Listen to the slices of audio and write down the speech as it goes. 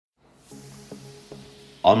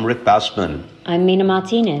I'm Rick Bassman. I'm Mina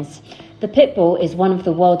Martinez. The pit bull is one of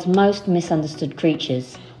the world's most misunderstood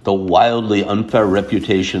creatures. The wildly unfair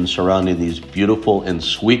reputation surrounding these beautiful and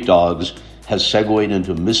sweet dogs has segued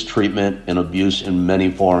into mistreatment and abuse in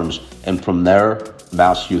many forms, and from there,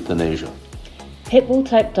 mass euthanasia. Pit bull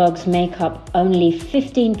type dogs make up only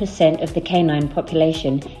 15% of the canine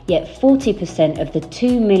population, yet 40% of the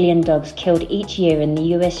 2 million dogs killed each year in the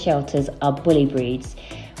US shelters are bully breeds.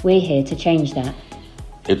 We're here to change that.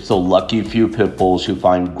 It's the lucky few pit bulls who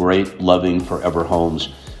find great, loving, forever homes.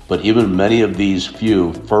 But even many of these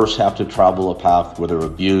few first have to travel a path where they're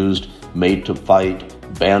abused, made to fight,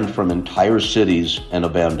 banned from entire cities, and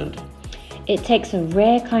abandoned. It takes a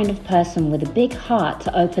rare kind of person with a big heart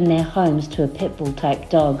to open their homes to a pit bull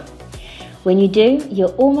type dog. When you do,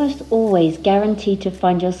 you're almost always guaranteed to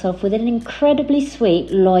find yourself with an incredibly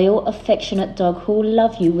sweet, loyal, affectionate dog who will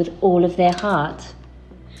love you with all of their heart.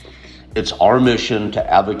 It's our mission to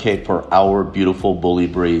advocate for our beautiful bully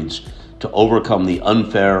breeds, to overcome the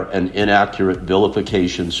unfair and inaccurate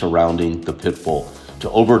vilification surrounding the pit bull,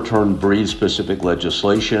 to overturn breed-specific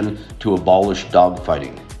legislation, to abolish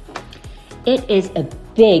dogfighting. It is a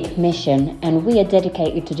big mission, and we are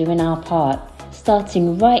dedicated to doing our part,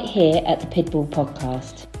 starting right here at the PITBULL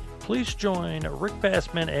podcast. Please join Rick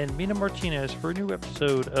Bassman and Mina Martinez for a new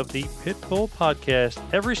episode of the PITBULL podcast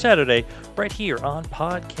every Saturday right here on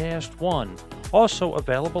Podcast One. Also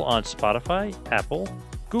available on Spotify, Apple,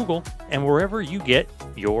 Google, and wherever you get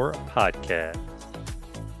your podcasts.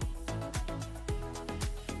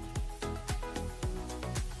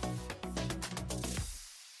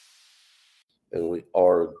 And we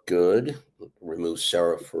are good. Remove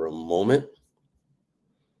Sara for a moment.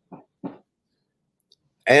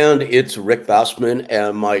 And it's Rick Bassman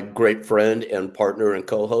and my great friend and partner and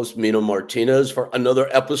co-host, Mina Martinez, for another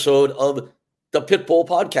episode of the PITBULL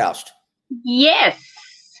podcast. Yes.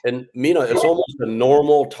 And Mina, it's almost a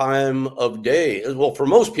normal time of day. Well, for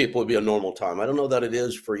most people, it'd be a normal time. I don't know that it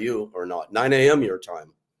is for you or not. 9 a.m. your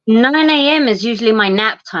time. 9 a.m. is usually my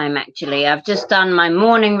nap time, actually. I've just done my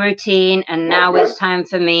morning routine, and now it's time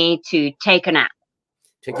for me to take a nap.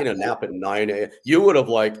 Taking a nap at 9 a.m. You would have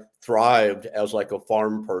thrived as a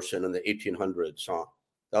farm person in the 1800s, huh?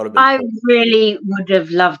 That would have been. I really would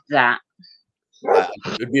have loved that.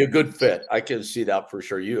 It'd be a good fit. I can see that for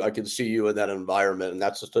sure. I can see you in that environment, and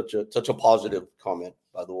that's such a positive comment,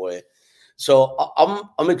 by the way. So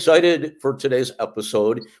I'm excited for today's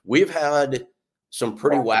episode. We've had some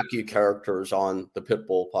pretty wacky characters on the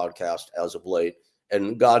PITBULL podcast as of late,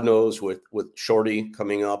 and God knows with Shorty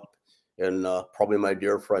coming up, and probably my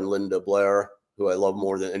dear friend Linda Blair, who I love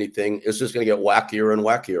more than anything, it's just going to get wackier and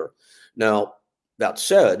wackier. Now, that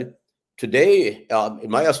said, today, in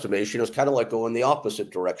my estimation, is kind of going the opposite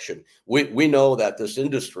direction. We know that this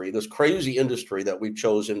industry, this crazy industry that we've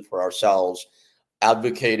chosen for ourselves,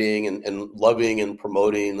 advocating and loving and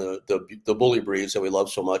promoting the bully breeds that we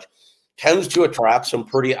love so much, tends to attract some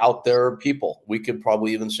pretty out there people. We could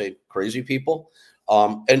probably even say crazy people,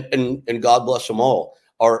 and God bless them all.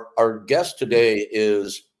 Our guest today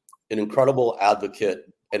is an incredible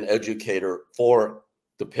advocate and educator for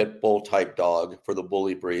the pit bull type dog, for the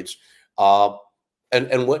bully breeds. I've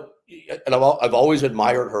always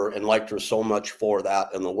admired her and liked her so much for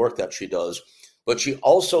that and the work that she does. But she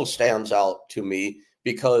also stands out to me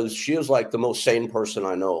because she is the most sane person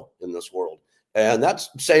I know in this world. And that's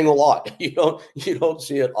saying a lot. You don't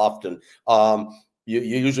see it often. You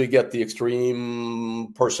usually get the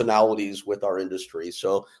extreme personalities with our industry.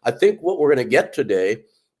 So I think what we're going to get today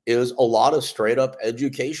is a lot of straight up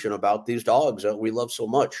education about these dogs that we love so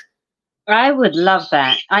much. I would love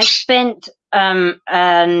that. I spent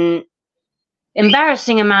an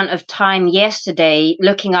embarrassing amount of time yesterday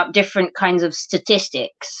looking up different kinds of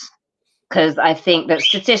statistics, because I think that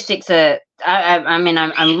statistics are,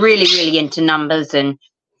 I'm really, really into numbers and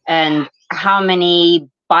how many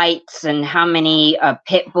bites and how many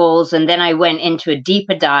pit bulls. And then I went into a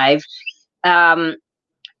deeper dive.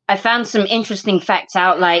 I found some interesting facts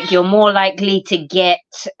out, you're more likely to get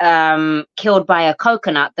killed by a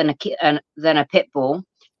coconut than a pit bull.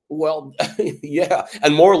 Well, yeah,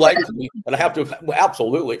 and more likely, and I have to,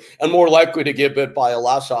 absolutely, and more likely to get bit by a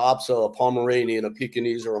Lhasa Apso, a Pomeranian, a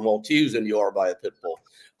Pekingese, or a Maltese than you are by a pit bull.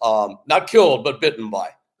 Not killed, but bitten by.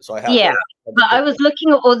 So I have. Yeah, but I was looking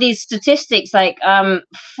at all these statistics,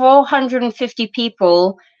 450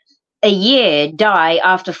 people a year die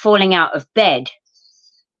after falling out of bed.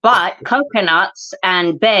 But coconuts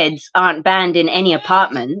and beds aren't banned in any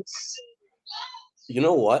apartments. You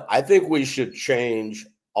know what? I think we should change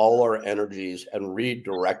all our energies and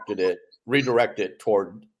redirect it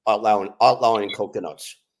toward outlawing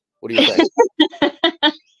coconuts. What do you think?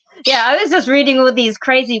 Yeah, I was just reading all these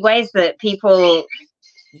crazy ways that people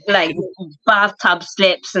like bathtub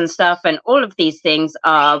slips and stuff, and all of these things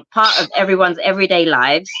are part of everyone's everyday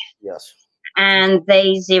lives. Yes. And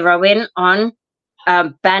they zero in on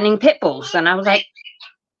banning pit bulls, and I was like,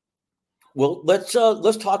 well, let's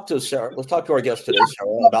talk to Sarah. Let's talk to our guest today,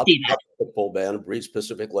 Sarah, about the pit bull ban,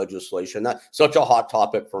 breed-specific legislation. That's such a hot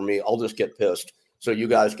topic for me. I'll just get pissed, so you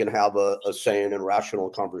guys can have a sane and rational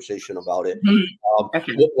conversation about it.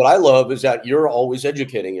 What I love is that you're always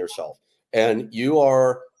educating yourself, and you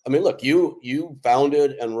are. I mean, look, you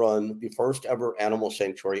founded and run the first ever animal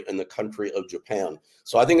sanctuary in the country of Japan.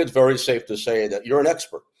 So I think it's very safe to say that you're an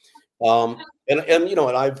expert. And you know,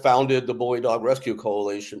 and I founded the Bully Dog Rescue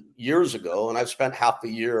Coalition years ago, and I've spent half a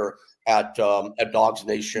year at Dogs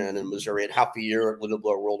Nation in Missouri, and half a year at Little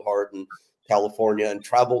Blood World Heart in California, and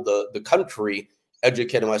traveled the country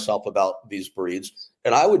educating myself about these breeds.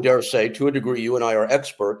 And I would dare say, to a degree, you and I are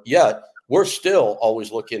expert. Yet we're still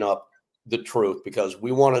always looking up the truth, because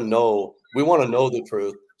we want to know the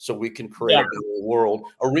truth so we can create a better world,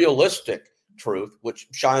 a realistic truth, which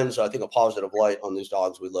shines, I think, a positive light on these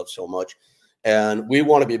dogs we love so much. And we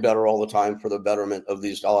want to be better all the time for the betterment of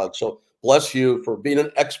these dogs. So bless you for being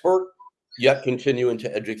an expert, yet continuing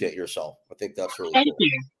to educate yourself. I think that's really thank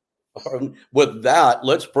cool. you. With that,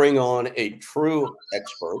 let's bring on a true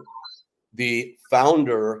expert, the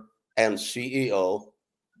founder and CEO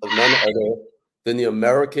of none other than the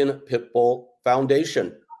American Pit Bull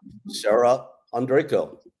Foundation, Sara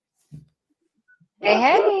Ondrako.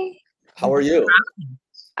 Hey. How are you?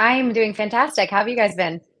 I'm doing fantastic. How have you guys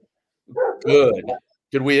been? Good.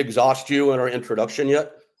 Did we exhaust you in our introduction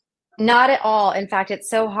yet? Not at all. In fact, it's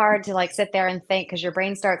so hard to like sit there and think, because your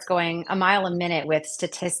brain starts going a mile a minute with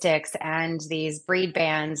statistics and these breed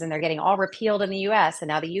bans, and they're getting all repealed in the US, and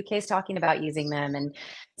now the UK is talking about using them. And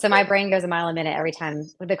so my brain goes a mile a minute every time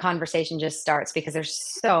the conversation just starts, because there's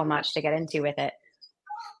so much to get into with it.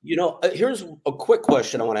 You know, here's a quick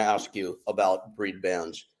question I want to ask you about breed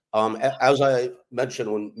bans. As I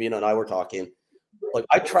mentioned when Mina and I were talking, like,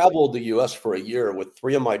 I traveled the U.S. for a year with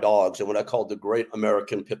 3 of my dogs in what I called the Great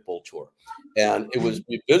American Pit Bull Tour. And it was,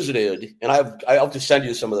 we visited, and I'll just send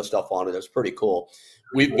you some of the stuff on it. It's pretty cool.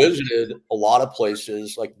 We visited a lot of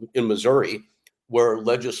places, like in Missouri, where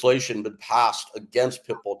legislation been passed against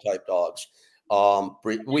pit bull type dogs.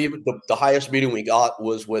 The highest meeting we got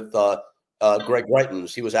was with Greg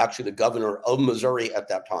Reitens. He was actually the governor of Missouri at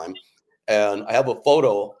that time. And I have a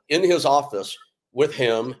photo in his office with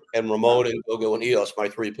him and Ramon and Gogo and Eos, my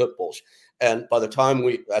 3 pit bulls. And by the time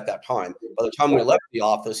we left the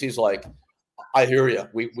office, he's like, I hear you.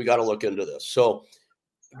 We got to look into this. So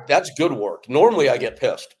that's good work. Normally I get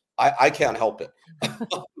pissed. I can't help it.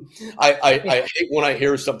 I hate when I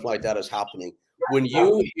hear something like that is happening. When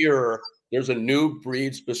you hear there's a new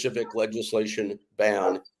breed specific legislation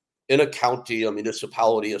ban in a county, a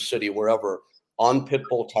municipality, a city, wherever, on pit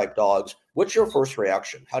bull type dogs, what's your first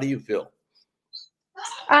reaction? How do you feel?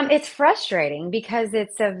 It's frustrating, because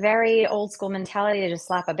it's a very old school mentality to just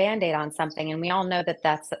slap a Band-Aid on something. And we all know that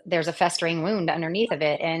there's a festering wound underneath of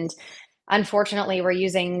it. And unfortunately, we're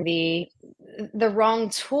using the wrong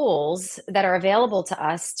tools that are available to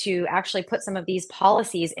us to actually put some of these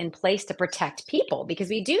policies in place to protect people, because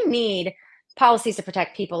we do need policies to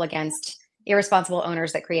protect people against irresponsible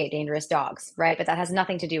owners that create dangerous dogs, right? But that has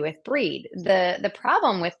nothing to do with breed. The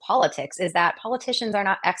problem with politics is that politicians are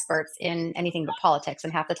not experts in anything but politics,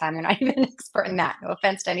 and half the time they're not even an expert in that. No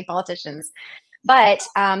offense to any politicians. But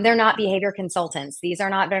they're not behavior consultants. These are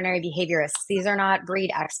not veterinary behaviorists. These are not breed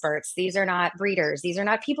experts. These are not breeders. These are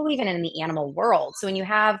not people even in the animal world. So when you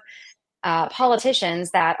have politicians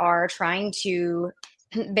that are trying to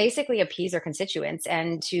basically appease their constituents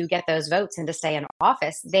and to get those votes and to stay in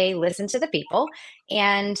office, they listen to the people.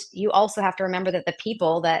 And you also have to remember that the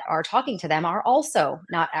people that are talking to them are also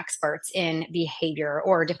not experts in behavior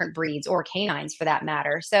or different breeds or canines for that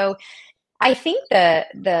matter. So I think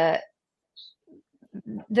the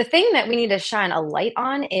thing that we need to shine a light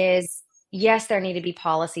on is, yes, there need to be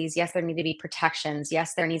policies. Yes, there need to be protections.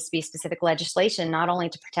 Yes, there needs to be specific legislation, not only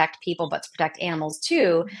to protect people, but to protect animals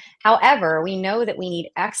too. However, we know that we need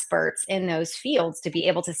experts in those fields to be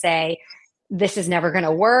able to say, this is never going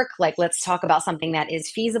to work. Like, let's talk about something that is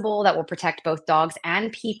feasible, that will protect both dogs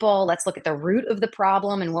and people. Let's look at the root of the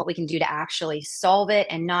problem and what we can do to actually solve it,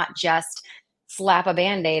 and not just slap a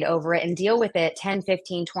Band-Aid over it and deal with it 10,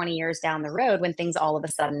 15, 20 years down the road when things all of a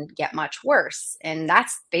sudden get much worse. And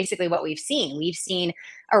that's basically what we've seen. We've seen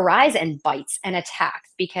a rise in bites and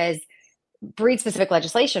attacks because breed-specific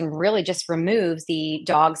legislation really just removes the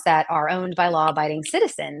dogs that are owned by law-abiding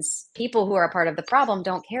citizens. People who are a part of the problem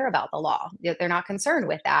don't care about the law. They're not concerned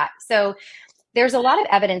with that. So there's a lot of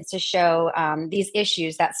evidence to show these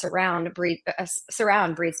issues that surround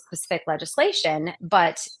breed-specific legislation,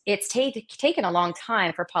 but it's taken a long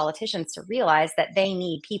time for politicians to realize that they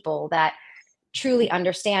need people that truly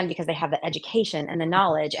understand, because they have the education and the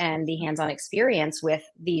knowledge and the hands-on experience with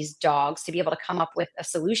these dogs, to be able to come up with a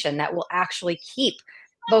solution that will actually keep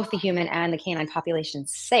both the human and the canine population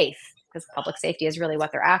safe, because public safety is really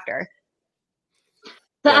what they're after.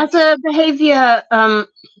 So as a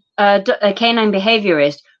a canine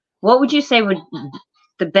behaviorist, what would you say would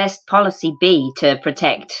the best policy be to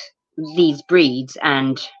protect these breeds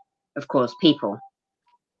and, of course, people?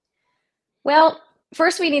 Well,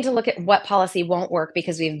 first we need to look at what policy won't work,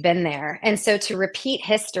 because we've been there. And so to repeat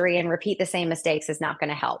history and repeat the same mistakes is not going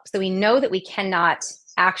to help. So we know that we cannot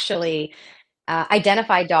actually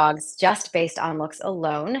identify dogs just based on looks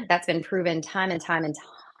alone. That's been proven time and time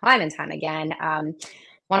again.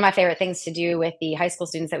 One of my favorite things to do with the high school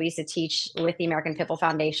students that we used to teach with the American Pit Bull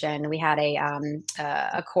Foundation, we had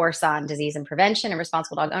a course on disease and prevention and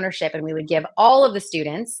responsible dog ownership, and we would give all of the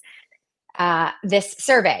students this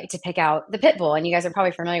survey to pick out the pit bull. And you guys are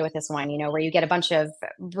probably familiar with this one, where you get a bunch of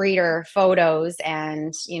breeder photos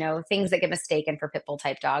and, things that get mistaken for pit bull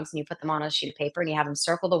type dogs, and you put them on a sheet of paper and you have them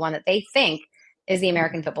circle the one that they think is the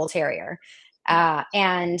American Pit Bull Terrier.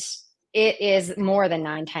 And it is more than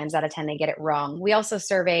 9 times out of 10 they get it wrong. We also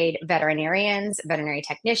surveyed veterinarians, veterinary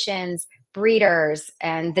technicians, breeders,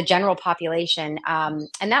 and the general population. And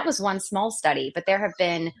that was one small study, but there have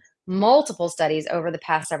been multiple studies over the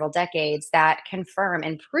past several decades that confirm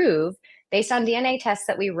and prove, based on DNA tests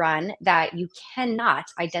that we run, that you cannot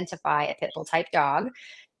identify a pit bull type dog,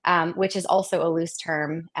 which is also a loose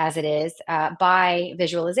term as it is, by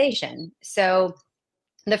visualization. So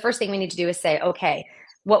the first thing we need to do is say, okay,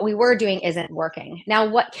 what we were doing isn't working. Now,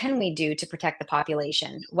 what can we do to protect the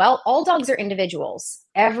population? Well, all dogs are individuals.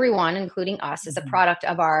 Everyone, including us, is a product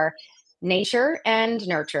of our nature and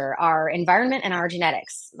nurture, our environment and our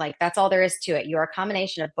genetics. Like, that's all there is to it. You're a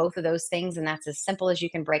combination of both of those things, and that's as simple as you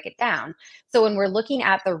can break it down. So when we're looking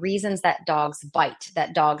at the reasons that dogs bite,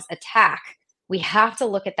 that dogs attack, we have to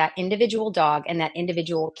look at that individual dog and that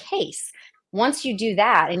individual case. Once you do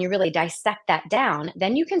that and you really dissect that down,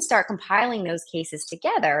 then you can start compiling those cases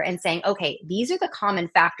together and saying, okay, these are the common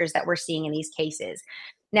factors that we're seeing in these cases.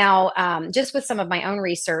 Now, just with some of my own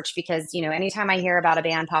research, because, anytime I hear about a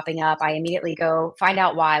ban popping up, I immediately go find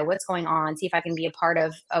out why, what's going on, see if I can be a part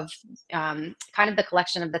of kind of the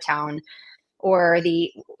collection of the town, or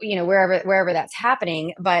the, wherever that's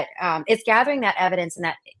happening. But it's gathering that evidence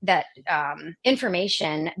and that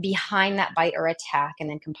information behind that bite or attack, and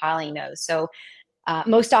then compiling those. So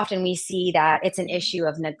most often we see that it's an issue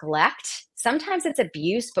of neglect. Sometimes it's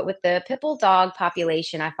abuse, but with the pit bull dog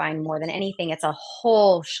population, I find more than anything, it's a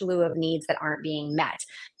whole slew of needs that aren't being met.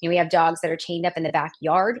 We have dogs that are chained up in the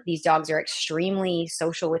backyard. These dogs are extremely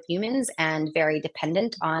social with humans and very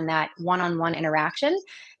dependent on that one-on-one interaction.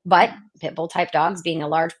 But pit bull type dogs, being a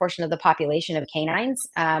large portion of the population of canines,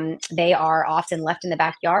 they are often left in the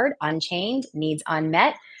backyard, unchained, needs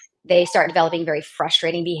unmet. They start developing very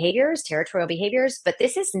frustrating behaviors, territorial behaviors. But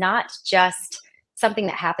this is not just something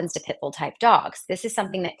that happens to pit bull type dogs. This is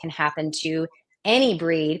something that can happen to any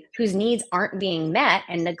breed whose needs aren't being met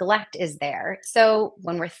and neglect is there. So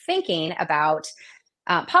when we're thinking about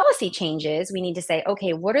policy changes, we need to say,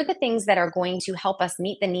 okay, what are the things that are going to help us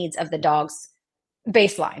meet the needs of the dog's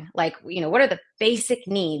baseline? Like, what are the basic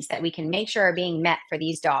needs that we can make sure are being met for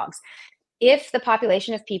these dogs? If the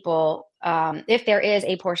population of people, if there is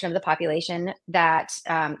a portion of the population that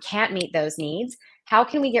can't meet those needs, how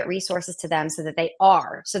can we get resources to them so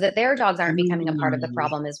that their dogs aren't becoming a part of the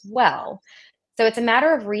problem as well? So it's a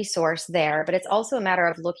matter of resource there, but it's also a matter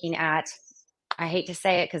of looking at, I hate to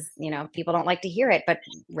say it because, people don't like to hear it, but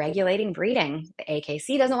regulating breeding. The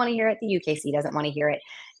AKC doesn't want to hear it. The UKC doesn't want to hear it.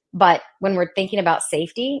 But when we're thinking about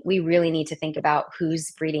safety, we really need to think about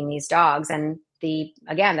who's breeding these dogs. And the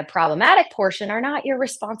problematic portion are not your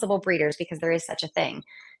responsible breeders, because there is such a thing.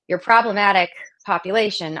 Your problematic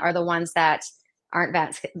population are the ones that aren't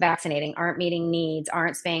vaccinating, aren't meeting needs,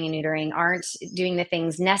 aren't spaying and neutering, aren't doing the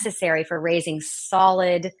things necessary for raising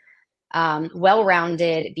solid,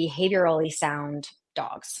 well-rounded, behaviorally sound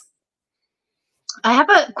dogs. I have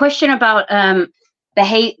a question about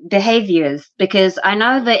behaviors, because I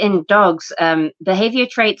know that in dogs, behavior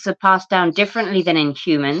traits are passed down differently than in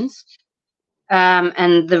humans.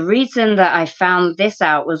 And the reason that I found this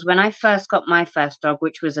out was when I first got my first dog,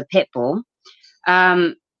 which was a pit bull.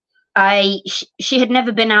 she had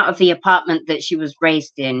never been out of the apartment that she was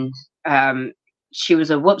raised in. She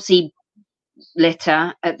was a whoopsie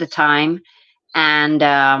litter at the time,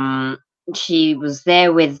 and she was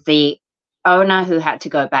there with the owner who had to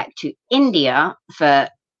go back to India for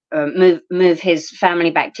move his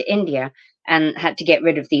family back to India, and had to get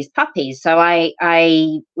rid of these puppies. So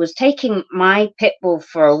I was taking my pit bull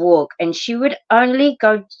for a walk, and she would only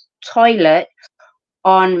go toilet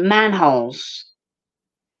on manholes.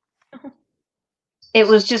 It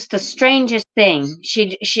was just the strangest thing.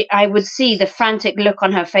 I would see the frantic look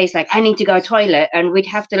on her face, like, I need to go toilet, and we'd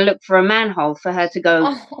have to look for a manhole for her to go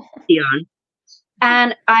on.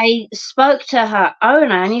 And I spoke to her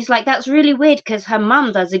owner, and he's like, that's really weird, because her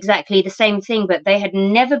mum does exactly the same thing, but they had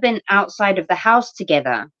never been outside of the house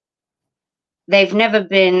together. They've never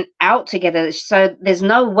been out together, so there's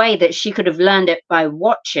no way that she could have learned it by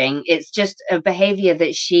watching. It's just a behavior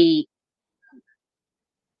that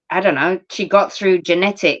I don't know, she got through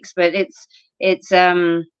genetics, but it's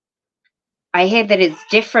I hear that it's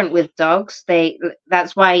different with dogs.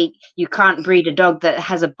 That's why you can't breed a dog that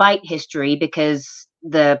has a bite history, because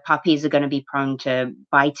the puppies are going to be prone to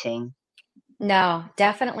biting. No,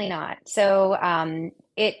 definitely not. So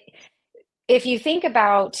if you think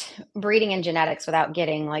about breeding and genetics without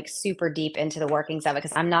getting like super deep into the workings of it,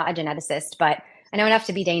 because I'm not a geneticist, but I know enough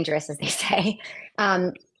to be dangerous, as they say.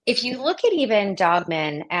 If you look at even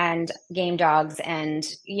dogmen and game dogs, and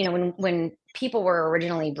when people were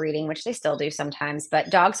originally breeding, which they still do sometimes, but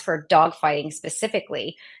dogs for dog fighting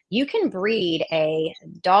specifically, you can breed a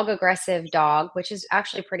dog aggressive dog, which is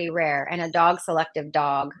actually pretty rare, and a dog selective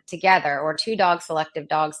dog together, or two dog selective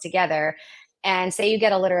dogs together. And say you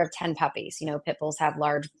get a litter of 10 puppies. Pit bulls have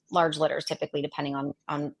large litters, typically, depending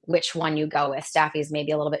on which one you go with. Staffies may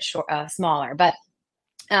be a little bit smaller, but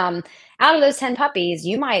out of those 10 puppies,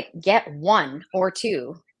 you might get one or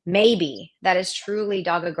two, maybe, that is truly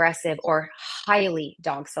dog aggressive or highly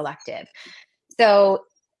dog selective. So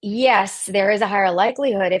yes, there is a higher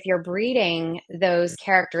likelihood if you're breeding those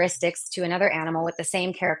characteristics to another animal with the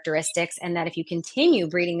same characteristics, and that if you continue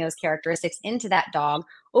breeding those characteristics into that dog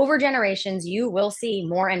over generations, you will see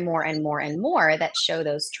more and more and more and more that show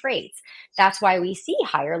those traits. That's why we see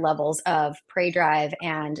higher levels of prey drive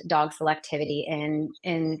and dog selectivity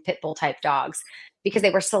in pit bull type dogs, because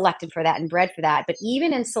they were selected for that and bred for that. But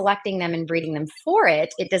even in selecting them and breeding them for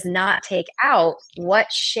it, it does not take out what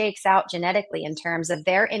shakes out genetically in terms of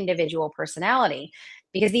their individual personality.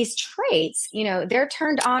 Because these traits, they're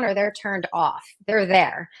turned on or they're turned off. They're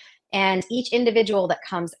there. And each individual that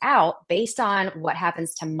comes out, based on what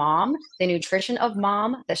happens to mom, the nutrition of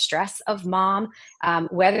mom, the stress of mom,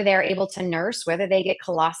 whether they're able to nurse, whether they get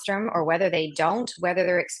colostrum or whether they don't, whether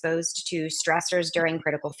they're exposed to stressors during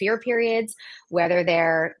critical fear periods, whether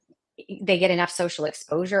they get enough social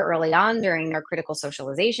exposure early on during their critical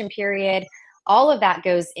socialization period. All of that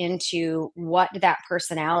goes into what that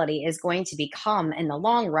personality is going to become in the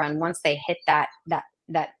long run once they hit that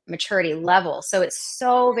maturity level. So it's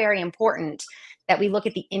so very important that we look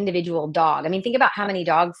at the individual dog. I mean, think about how many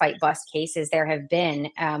dog fight bust cases there have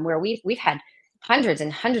been, where we've had hundreds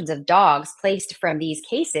and hundreds of dogs placed from these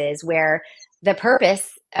cases, where the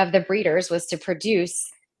purpose of the breeders was to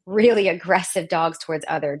produce really aggressive dogs towards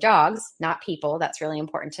other dogs, not people. That's really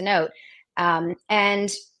important to note.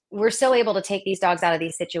 And we're still able to take these dogs out of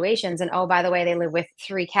these situations. And oh, by the way, they live with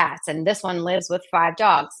 3 cats, and this one lives with 5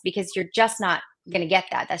 dogs, because you're just not going to get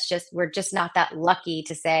that. We're just not that lucky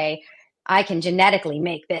to say, I can genetically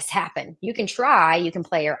make this happen. You can try, you can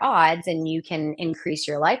play your odds, and you can increase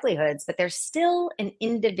your likelihoods, but there's still an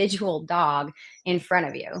individual dog in front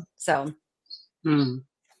of you. So.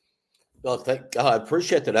 Well, I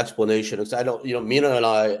appreciate that explanation. Because I don't, Mina and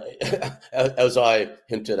I, as I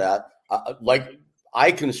hinted at,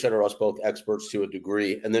 I consider us both experts to a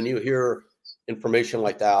degree, and then you hear information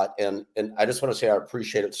like that, and I just want to say I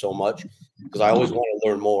appreciate it so much, because I always want to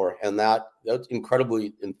learn more, and that's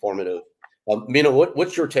incredibly informative. Mina,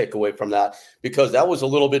 what's your takeaway from that? Because that was a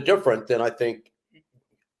little bit different than I think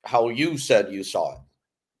how you said you saw it.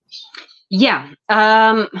 Yeah,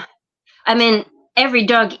 I mean, every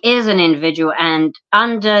dog is an individual, and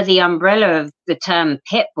under the umbrella of the term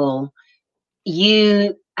pit bull,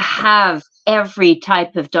 you have every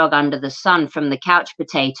type of dog under the sun, from the couch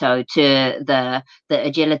potato to the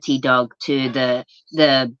agility dog, to the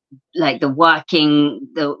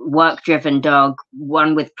work driven dog,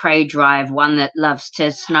 one with prey drive, one that loves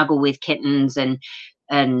to snuggle with kittens, and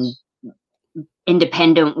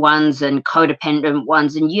independent ones and codependent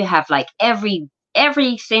ones. And you have like every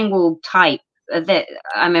single type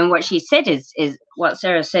I mean, what she said is what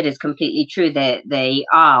Sarah said is completely true. They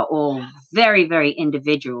are all very, very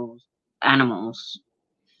individual animals.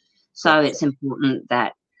 So it's important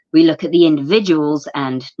that we look at the individuals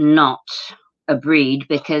and not a breed,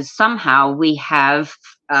 because somehow we have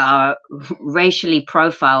racially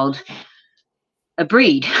profiled a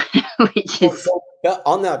breed, which is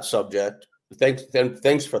on that subject.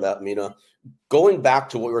 Thanks for that, Mina. Going back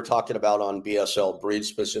to what we were talking about on BSL,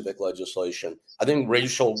 breed-specific legislation, I think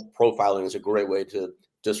racial profiling is a great way to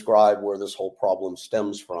describe where this whole problem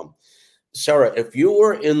stems from. Sarah, if you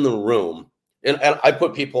were in the room, and I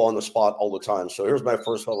put people on the spot all the time, so here's my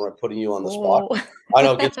first one where I'm putting you on the spot. I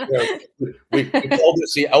know, get scared. We call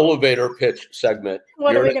this the elevator pitch segment.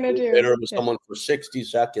 What are we going to do? Elevator with someone for 60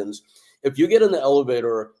 seconds. If you get in the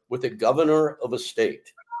elevator with the governor of a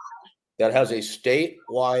state that has a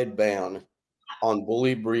statewide ban on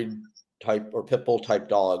bully breed type or pit bull type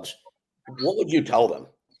dogs, what would you tell them?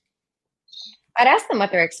 I'd ask them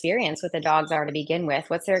what their experience with the dogs are to begin with.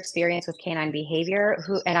 What's their experience with canine behavior?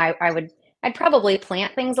 I'd probably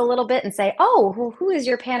plant things a little bit and say, oh, who is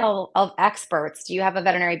your panel of experts? Do you have a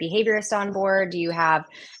veterinary behaviorist on board? Do you have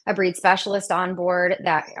a breed specialist on board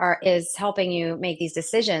that is helping you make these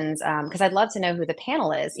decisions? Because I'd love to know who the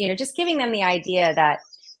panel is. Just giving them the idea that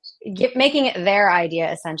making it their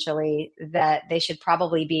idea, essentially, that they should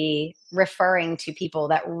probably be referring to people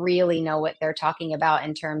that really know what they're talking about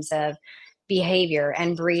in terms of behavior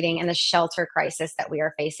and breeding and the shelter crisis that we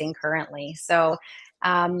are facing currently. So,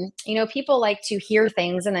 people like to hear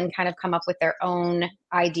things and then kind of come up with their own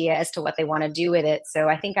idea as to what they want to do with it. So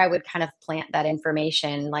I think I would kind of plant that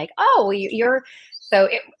information like, oh,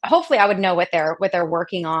 hopefully I would know what they're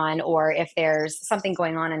working on, or if there's something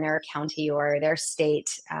going on in their county or their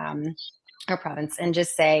state or province, and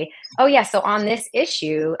just say, oh yeah, so on this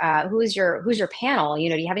issue, who's your panel? Do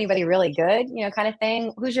you have anybody really good, kind of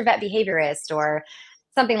thing? Who's your vet behaviorist or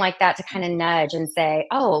something like that, to kind of nudge and say,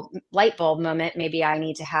 oh, light bulb moment, maybe I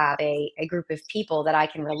need to have a group of people that I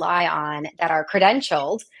can rely on that are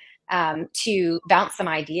credentialed to bounce some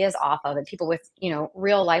ideas off of, and people with,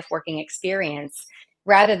 real life working experience,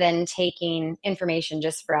 rather than taking information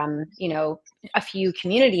just from, a few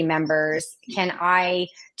community members. Can I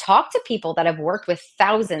talk to people that have worked with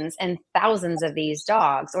thousands and thousands of these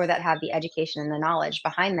dogs, or that have the education and the knowledge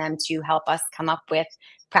behind them to help us come up with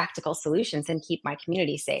practical solutions and keep my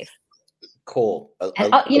community safe? Cool.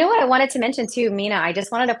 And you know what I wanted to mention too, Mina, I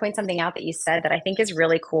just wanted to point something out that you said that I think is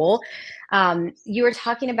really cool. You were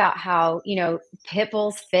talking about how, pit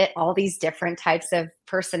bulls fit all these different types of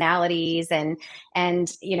personalities and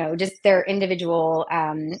just their individual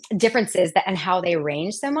differences and how they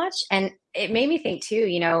range so much. And it made me think too,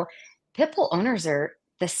 pit bull owners are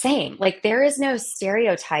the same. Like, there is no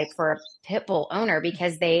stereotype for a pit bull owner,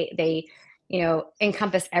 because they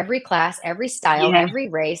encompass every class, every style, every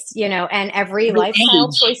race, and every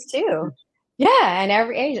lifestyle choice too. Yeah, and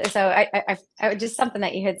every age. So I just something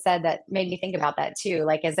that you had said that made me think about that too.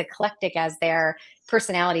 Like, as eclectic as their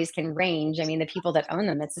personalities can range, I mean, the people that own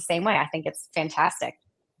them, it's the same way. I think it's fantastic.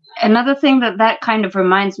 Another thing that kind of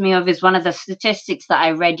reminds me of is one of the statistics that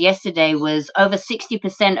I read yesterday was over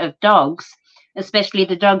 60% of dogs, especially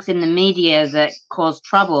the dogs in the media that cause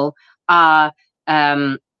trouble, are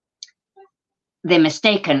they're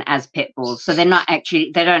mistaken as pit bulls. So they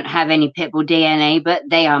don't have any pit bull DNA, but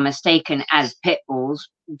they are mistaken as pit bulls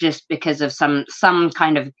just because of some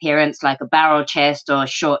kind of appearance, like a barrel chest or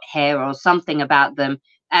short hair or something about them.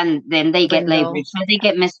 And then they get labeled. So they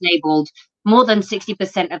get mislabeled more than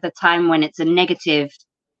 60% of the time when it's a negative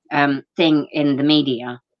thing in the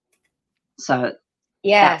media. So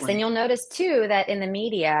yes, and you'll notice too that in the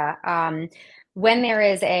media, when there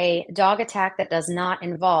is a dog attack that does not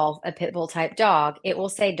involve a pit bull type dog, it will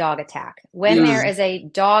say dog attack. When there is a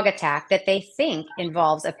dog attack that they think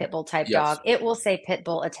involves a pit bull type dog, it will say pit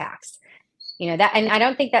bull attacks. That, and I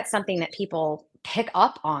don't think that's something that people pick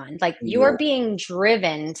up on. Like, you're being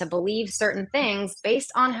driven to believe certain things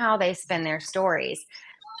based on how they spin their stories.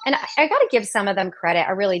 And I got to give some of them credit.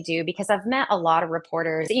 I really do, because I've met a lot of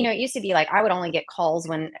reporters. It used to be like I would only get calls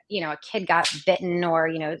when, a kid got bitten, or,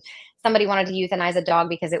 somebody wanted to euthanize a dog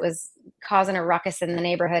because it was causing a ruckus in the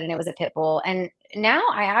neighborhood and it was a pit bull. And now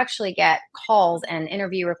I actually get calls and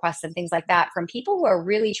interview requests and things like that from people who are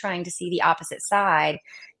really trying to see the opposite side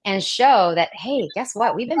and show that, hey, guess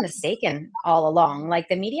what? We've been mistaken all along. Like,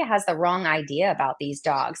 the media has the wrong idea about these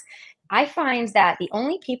dogs. I find that the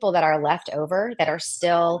only people that are left over that are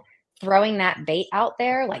still throwing that bait out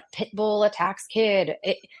there, like pit bull attacks kid,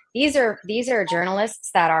 these are journalists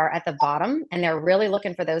that are at the bottom, and they're really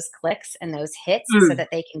looking for those clicks and those hits so that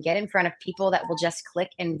they can get in front of people that will just click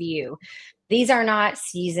and view. these are not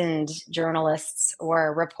seasoned journalists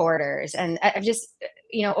or reporters. And I've just,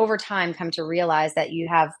 over time come to realize that you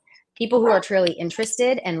have people who are truly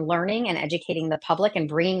interested in learning and educating the public and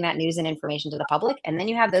bringing that news and information to the public. And then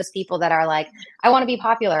you have those people that are like, I want to be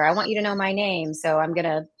popular. I want you to know my name. So I'm going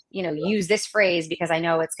to, use this phrase because I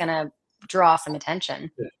know it's going to draw some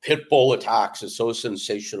attention. Pit bull attacks is so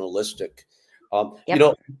sensationalistic.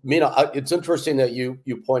 Yep. Mina, it's interesting that you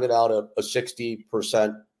pointed out a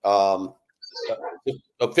 60%, a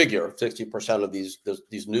figure of 60% of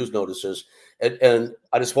these news notices. And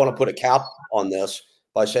I just want to put a cap on this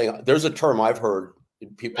by saying there's a term I've heard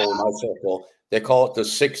people in my circle, they call it the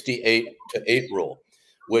 68 to 8 rule,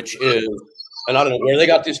 which is, and I don't know where they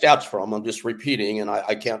got these stats from. I'm just repeating, and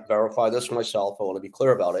I can't verify this myself. I want to be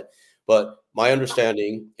clear about it. But my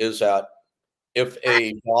understanding is that if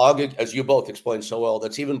a dog, as you both explained so well,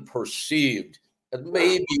 that's even perceived as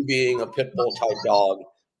maybe being a pit bull type dog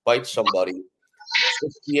bites somebody,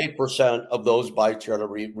 68% of those bites are going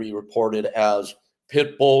to be reported as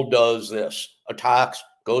pit bull does this, attacks,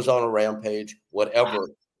 goes on a rampage, whatever.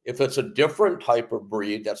 If it's a different type of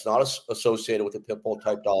breed that's not associated with a pit bull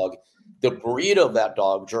type dog, the breed of that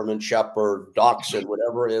dog, German Shepherd, Dachshund,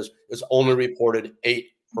 whatever it is only reported 8%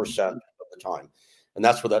 of the time. And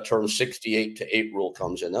that's where that term 68 to 8 rule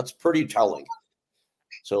comes in. That's pretty telling.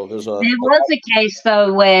 So there was a case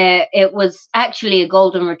though where it was actually a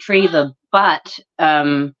golden retriever, but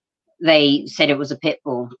they said it was a pit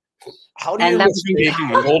bull. How do you mistake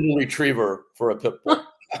a golden retriever for a pit bull?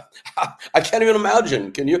 I can't even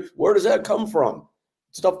imagine. Can you? Where does that come from?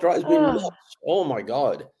 Stuff drives me nuts. Oh my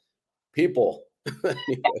God, people.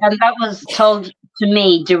 And that was told to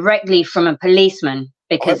me directly from a policeman,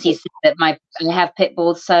 because he said that I have pit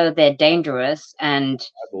bulls, so they're dangerous. And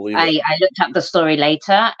I looked up the story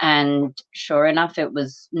later, and sure enough, it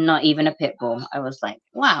was not even a pit bull. I was like,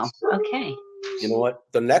 wow, okay. You know what?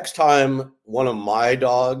 The next time one of my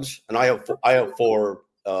dogs, and I have 4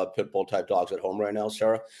 pit bull type dogs at home right now,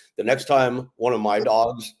 Sarah. The next time one of my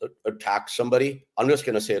dogs attacks somebody, I'm just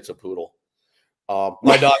going to say it's a poodle.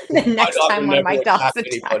 My dog. The next time one of my dogs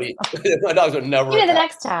anybody. My dogs would never. The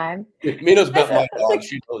next time. Mina's been my dog.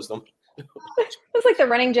 She knows them. It's like the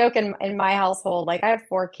running joke in my household. Like I have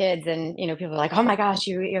 4 kids, and people are like, "Oh my gosh,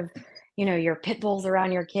 you have." Your pit bulls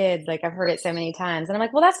around your kids. Like I've heard it so many times. And I'm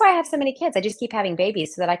like, well, that's why I have so many kids. I just keep having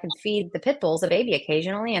babies so that I can feed the pit bulls a baby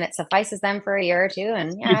occasionally, and it suffices them for a year or 2.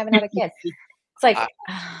 And I have another kid. It's like,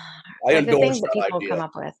 I endorse the things that people come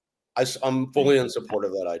up with. I'm fully in support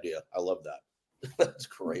of that idea. I love that. That's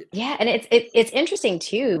great. Yeah. And it's interesting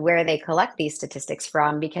too, where they collect these statistics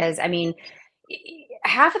from, because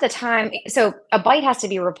half of the time, so a bite has to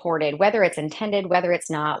be reported, whether it's intended, whether it's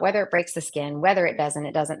not, whether it breaks the skin, whether it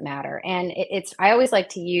doesn't matter. And I always like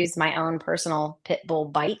to use my own personal pit bull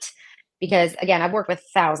bite, because again, I've worked with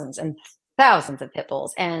thousands and thousands of pit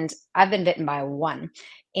bulls, and I've been bitten by one.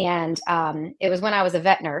 And it was when I was a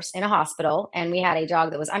vet nurse in a hospital, and we had a dog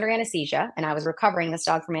that was under anesthesia, and I was recovering this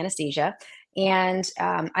dog from anesthesia. And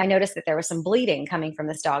I noticed that there was some bleeding coming from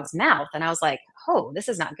this dog's mouth. And I was like, oh, this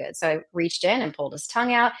is not good. So I reached in and pulled his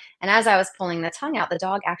tongue out. And as I was pulling the tongue out, the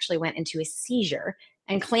dog actually went into a seizure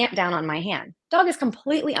and clamped down on my hand. Dog is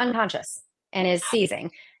completely unconscious and is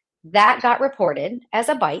seizing. That got reported as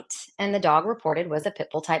a bite, and the dog reported was a pit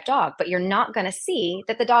bull type dog. But you're not going to see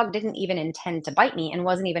that the dog didn't even intend to bite me and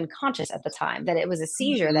wasn't even conscious at the time, that it was a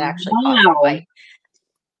seizure that actually caused the bite.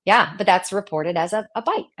 Yeah, but that's reported as a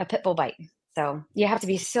bite, a pit bull bite. So you have to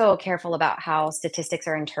be so careful about how statistics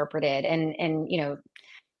are interpreted. And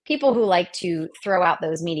people who like to throw out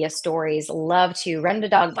those media stories love to run to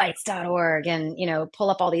dogbites.org and, pull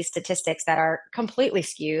up all these statistics that are completely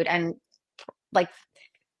skewed and like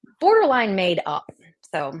borderline made up.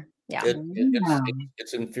 So, yeah.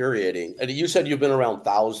 It's infuriating. And you said you've been around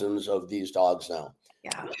thousands of these dogs now.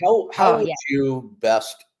 Yeah. How would you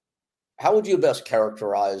best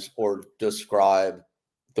characterize or describe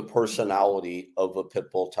the personality of a pit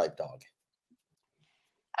bull type dog?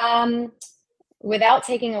 Without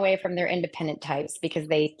taking away from their independent types, because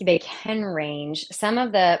they can range. Some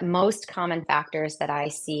of the most common factors that I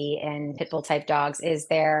see in pit bull type dogs is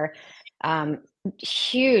their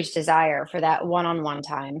huge desire for that one-on-one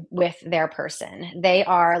time with their person. They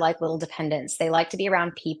are like little dependents. They like to be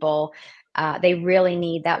around people. They really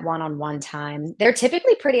need that one-on-one time. They're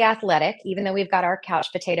typically pretty athletic, even though we've got our couch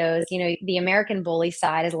potatoes. The American bully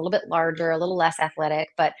side is a little bit larger, a little less athletic,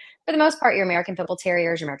 but for the most part, your American Pit Bull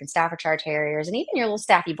Terriers, your American Staffordshire Terriers, and even your little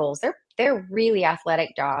Staffy Bulls, they're really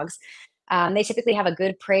athletic dogs. They typically have a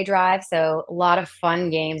good prey drive, so a lot of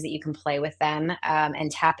fun games that you can play with them and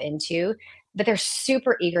tap into. but they're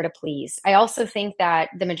super eager to please. I also think that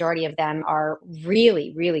the majority of them are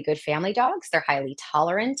really, really good family dogs. They're highly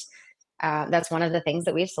tolerant. That's one of the things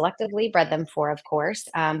that we've selectively bred them for, of course.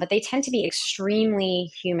 But they tend to be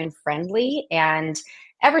extremely human friendly. And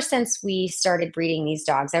ever since we started breeding these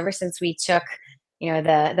dogs, ever since we took,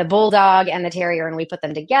 the bulldog and the terrier and we put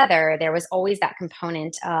them together, there was always that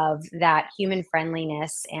component of that human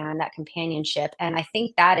friendliness and that companionship. And I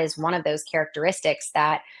think that is one of those characteristics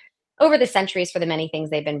that over the centuries, for the many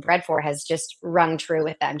things they've been bred for, has just rung true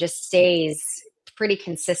with them, just stays pretty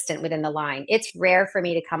consistent within the line. It's rare for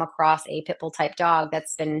me to come across a pit bull type dog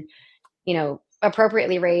that's been,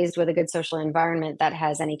 appropriately raised with a good social environment that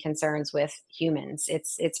has any concerns with humans.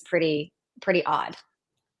 It's pretty odd.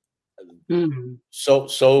 Mm.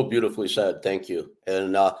 So beautifully said. Thank you.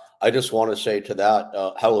 And I just want to say to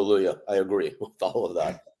that, hallelujah. I agree with all of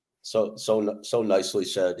that. So nicely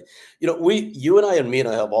said. You and I and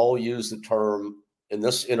Mina have all used the term in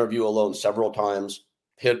this interview alone several times,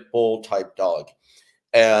 pit bull type dog.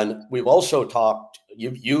 And we've also talked,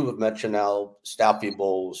 you have mentioned now Staffy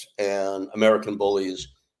bulls and American bullies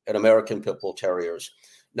and American pit bull terriers.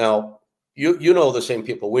 Now, you know the same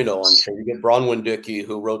people we know, I'm sure. You get Bronwyn Dickey,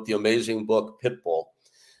 who wrote the amazing book Pitbull.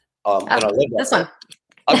 And I love that this book.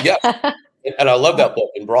 one. Yeah, and I love that book.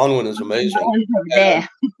 And Bronwyn is amazing. And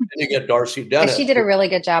you get Darcy Dennett. She did a really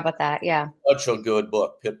good job with that. Yeah. Such a good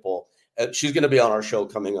book, Pitbull. And she's going to be on our show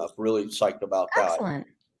coming up. Really psyched about that. Excellent.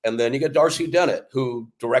 And then you get Darcy Dennett, who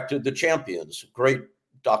directed The Champions, great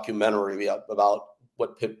documentary about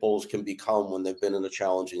what pit bulls can become when they've been in a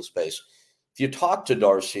challenging space. If you talk to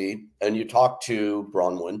Darcy and you talk to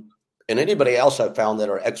Bronwyn and anybody else I've found that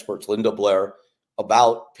are experts, Linda Blair,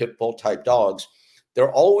 about pit bull type dogs,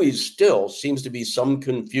 there always still seems to be some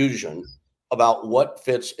confusion about what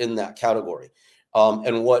fits in that category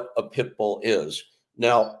and what a pit bull is.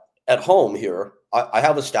 Now, at home here, I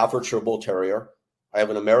have a Staffordshire Bull Terrier. I have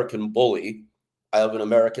an American Bully. I have an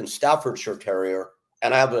American Staffordshire Terrier.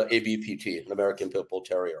 And I have an ABPT, an American Pit Bull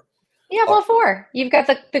Terrier. Yeah, well, 4. You've got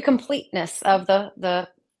the completeness of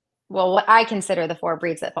what I consider the 4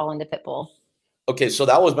 breeds that fall into pit bull. Okay, so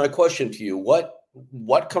that was my question to you.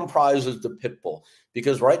 What comprises the pit bull?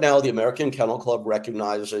 Because right now the American Kennel Club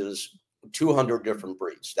recognizes 200 different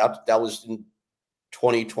breeds. That was in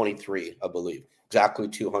 2023, I believe, exactly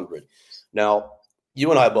 200. Now, you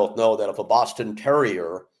and I both know that if a Boston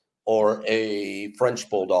Terrier or a French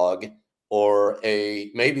Bulldog or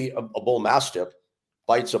maybe a Bull Mastiff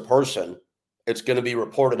bites a person, it's going to be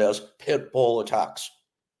reported as pit bull attacks.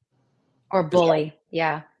 Or bully,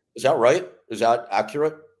 yeah. Is that right? Is that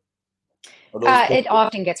accurate? It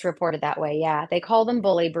often gets reported that way, yeah. They call them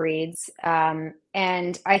bully breeds, and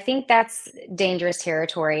I think that's dangerous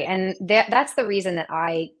territory. And that's the reason that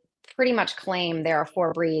I pretty much claim there are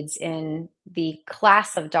 4 breeds in the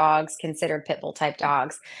class of dogs considered pit bull type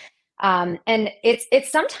dogs. And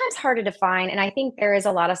it's sometimes hard to define, and I think there is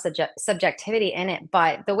a lot of subjectivity in it.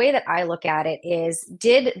 But the way that I look at it is,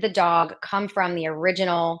 did the dog come from the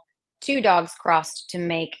original 2 dogs crossed to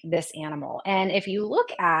make this animal? And if you look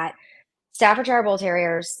at Staffordshire Bull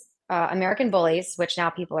Terriers, American Bullies, which now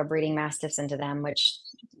people are breeding Mastiffs into them, which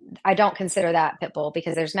I don't consider that pit bull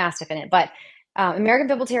because there's Mastiff in it, but American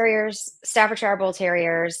Pit Bull Terriers, Staffordshire Bull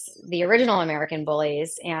Terriers, the original American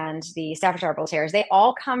Bullies, and the Staffordshire Bull Terriers, they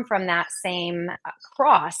all come from that same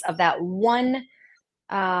cross of that one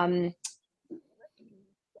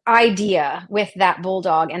idea with that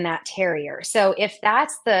bulldog and that terrier. So if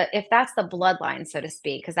that's the bloodline, so to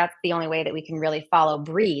speak, because that's the only way that we can really follow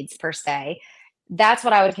breeds per se, that's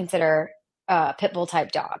what I would consider pit bull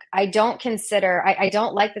type dog. I don't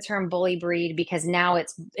like the term bully breed because now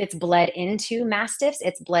it's bled into Mastiffs,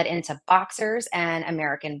 it's bled into boxers and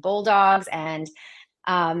American Bulldogs, and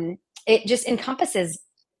it just encompasses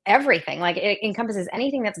everything. Like, it encompasses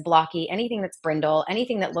anything that's blocky, anything that's brindle,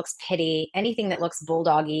 anything that looks pitty, anything that looks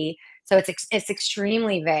bulldoggy. So it's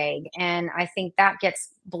extremely vague, and I think that gets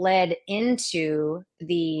bled into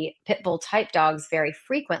the pit bull type dogs very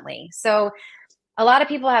frequently. So a lot of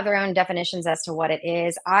people have their own definitions as to what it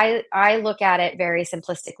is. I look at it very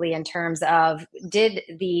simplistically in terms of, did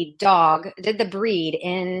the breed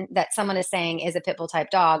in that someone is saying is a pit bull type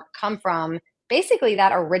dog come from basically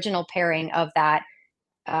that original pairing of that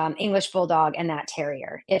English Bulldog and that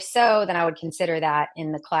Terrier? If so, then I would consider that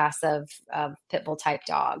in the class of pit bull type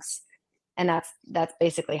dogs. And that's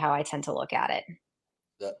basically how I tend to look at it.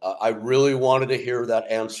 I really wanted to hear that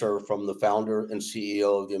answer from the founder and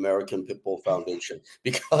CEO of the American Pit Bull Foundation,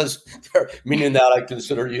 because meaning that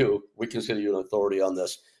we consider you an authority on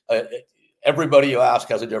this. Everybody you ask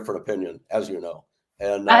has a different opinion, as you know.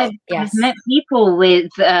 And I've met people with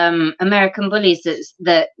American bullies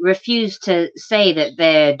that refuse to say that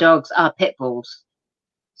their dogs are pit bulls.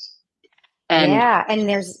 Yeah, and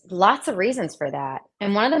there's lots of reasons for that.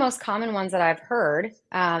 And one of the most common ones that I've heard,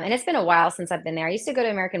 and it's been a while since I've been there. I used to go to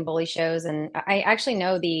American Bully shows, and I actually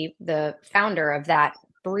know the founder of that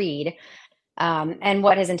breed, and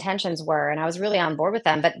what his intentions were. And I was really on board with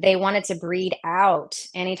them, but they wanted to breed out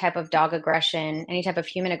any type of dog aggression, any type of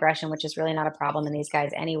human aggression, which is really not a problem in these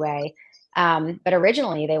guys anyway. But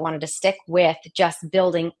originally they wanted to stick with just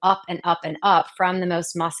building up and up and up from the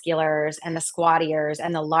most musculars and the squattiers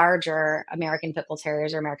and the larger American Pit Bull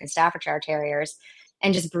Terriers or American Staffordshire Terriers,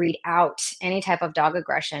 and just breed out any type of dog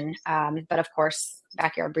aggression. But of course,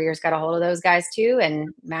 backyard breeders got a hold of those guys too,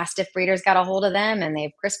 and Mastiff breeders got a hold of them, and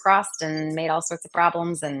they've crisscrossed and made all sorts of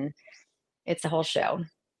problems, and it's a whole show.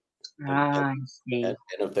 I see. And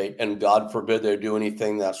if and God forbid they do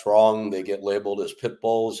anything that's wrong, they get labeled as pit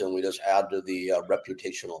bulls, and we just add to the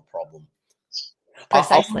reputational problem.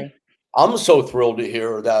 Precisely. I'm so thrilled to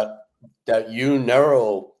hear that you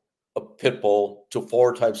narrow a pit bull to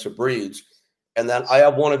 4 types of breeds, and then I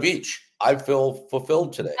have one of each. I feel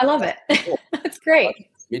fulfilled today. I love it. That's great.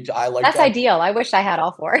 Me too. I like That's that. ideal. I wish I had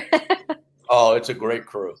all 4. Oh, it's a great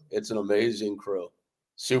crew. It's an amazing crew.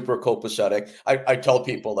 Super copacetic. I tell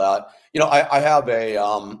people that, I have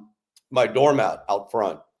my doormat out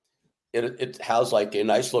front. It has like a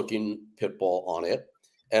nice looking pit bull on it,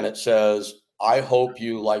 and it says, "I hope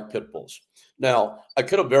you like pit bulls." Now, I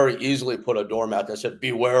could have very easily put a doormat that said,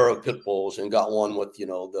 "Beware of pit bulls," and got one with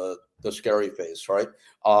the scary face, right?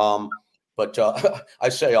 But I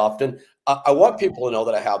say often, I want people to know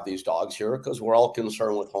that I have these dogs here because we're all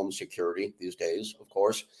concerned with home security these days, of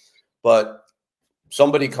course. But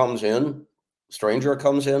somebody comes in, stranger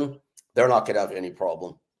comes in, they're not going to have any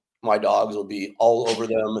problem. My dogs will be all over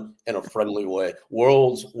them in a friendly way.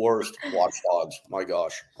 World's worst watchdogs. My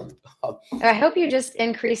gosh. I hope you just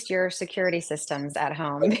increased your security systems at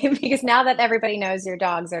home because now that everybody knows your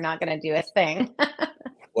dogs are not going to do a thing.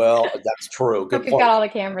 Well, that's true. Good You've point. got all the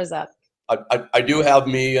cameras up. I do have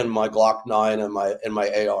me and my Glock 9 and my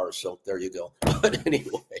AR, so there you go. But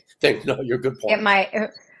anyway, you're good point. Yeah,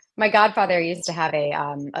 my godfather used to have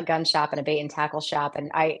a gun shop and a bait and tackle shop, and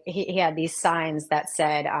he had these signs that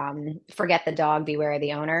said, "Forget the dog, beware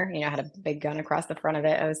the owner." Had a big gun across the front of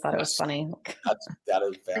it. I always thought it was funny. That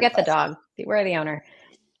is fantastic. Forget the dog, beware the owner.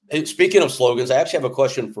 Hey, speaking of slogans, I actually have a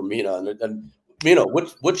question for Mina. And Mina,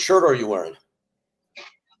 what shirt are you wearing?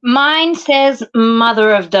 Mine says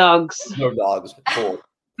 "Mother of Dogs." Your dogs. Cool.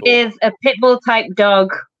 Is a pit bull type dog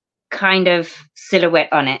kind of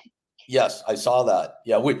silhouette on it. Yes, I saw that.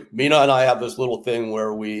 Yeah, Mina and I have this little thing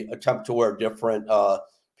where we attempt to wear different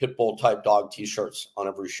pit bull type dog T-shirts on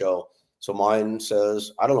every show. So mine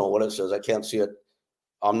says, I don't know what it says. I can't see it.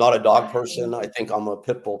 I'm not a dog person. I think I'm a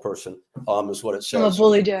pit bull person. Is what it says. I'm a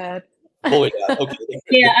bully dad. Bully dad. Okay.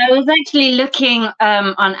 Yeah, I was actually looking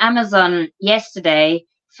on Amazon yesterday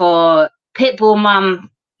for pit bull mum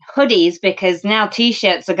hoodies because now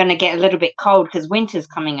T-shirts are going to get a little bit cold because winter's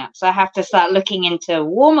coming up. So I have to start looking into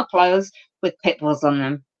warmer clothes with pit bulls on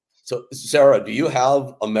them. So, Sarah, do you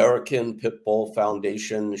have American Pit Bull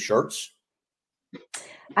Foundation shirts?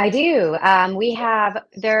 I do.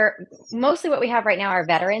 Mostly what we have right now are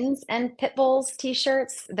veterans and pit bulls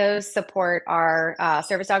T-shirts. Those support our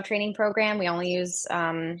service dog training program. We only use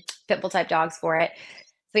pit bull type dogs for it.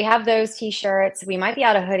 So we have those T-shirts. We might be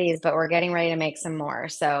out of hoodies, but we're getting ready to make some more.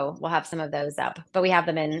 So we'll have some of those up. But we have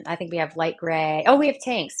them in, I think we have light gray. Oh, we have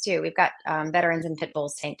tanks too. We've got veterans and pit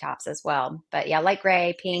bulls tank tops as well. But yeah, light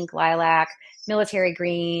gray, pink, lilac, military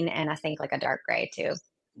green, and I think like a dark gray too.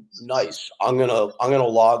 Nice. I'm gonna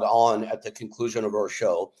log on at the conclusion of our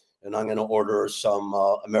show, and I'm gonna order some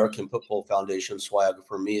American Pit Bull Foundation swag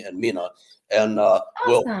for me and Mina, and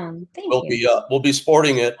Awesome. we'll be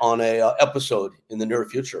sporting it on a episode in the near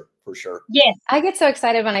future for sure. Yes, I get so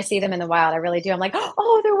excited when I see them in the wild. I really do. I'm like,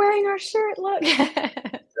 oh, they're wearing our shirt. Look. Yeah,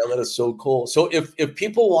 that is so cool. So if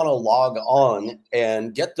people want to log on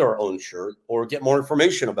and get their own shirt or get more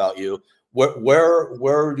information about you,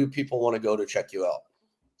 where do people want to go to check you out?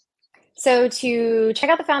 So to check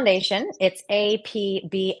out the foundation, it's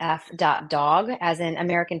apbf.dog, as in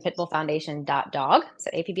American Pit Bull Foundation.dog.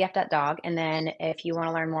 So apbf.dog. And then if you want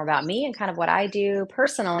to learn more about me and kind of what I do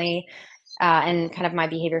personally and kind of my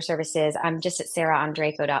behavior services, I'm just at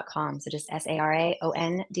saraondrako.com. So just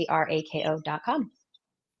SARAONDRAKO.com.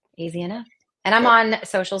 Easy enough. And I'm on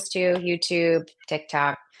socials too, YouTube,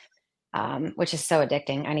 TikTok, which is so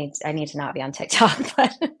addicting. I need to not be on TikTok,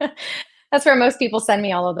 but that's where most people send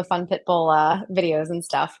me all of the fun pit bull videos and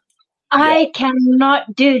stuff. I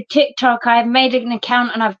cannot do TikTok. I've made an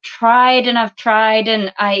account and I've tried and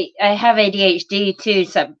I have ADHD too,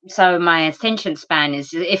 so my attention span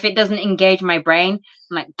is, if it doesn't engage my brain,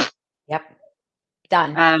 I'm like, yep,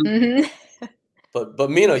 done. But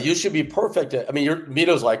Mina, you should be perfect at. I mean,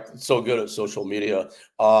 Mina's like so good at social media.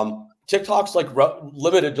 TikTok's like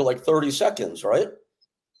limited to like 30 seconds, right?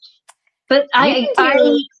 But You can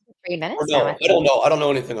do 3 minutes. No, I don't know. I don't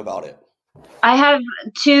know anything about it. I have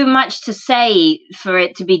too much to say for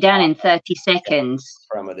it to be done in 30 seconds.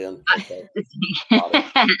 Cram it in. Okay.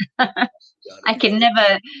 I can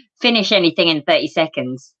never finish anything in 30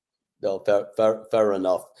 seconds. No, fair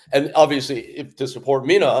enough. And obviously, if to support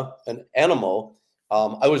Mina and Animo, I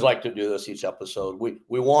always like to do this each episode.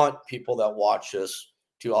 We want people that watch this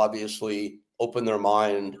to obviously open their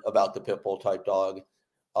mind about the pit bull type dog.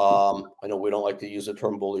 I know we don't like to use the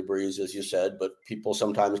term bully breeds, as you said, but people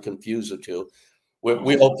sometimes confuse the two.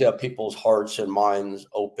 We hope to have people's hearts and minds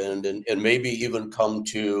opened and maybe even come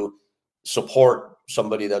to support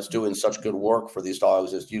somebody that's doing such good work for these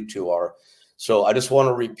dogs as you two are. So I just want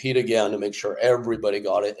to repeat again to make sure everybody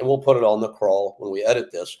got it, and we'll put it on the crawl when we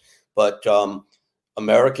edit this. But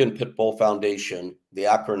American Pit Bull Foundation, the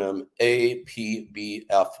acronym APBF.dog,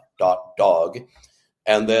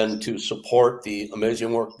 and then to support the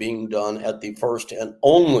amazing work being done at the first and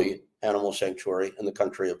only animal sanctuary in the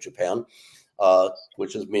country of Japan,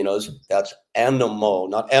 which is Mina's. That's Animo,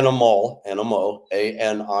 not Animal, Animo,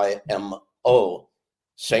 ANIMO,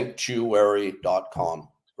 sanctuary.com.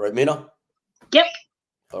 Right, Mina? Yep.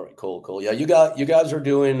 All right, cool. Yeah, you guys are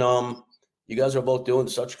doing you guys are both doing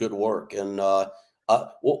such good work. And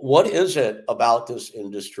what is it about this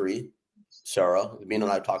industry, Sara? Mina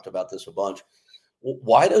and I talked about this a bunch.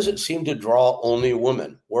 Why does it seem to draw only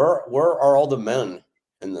women? Where are all the men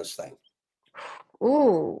in this thing?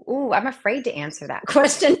 Ooh, I'm afraid to answer that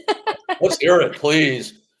question. Let's hear it,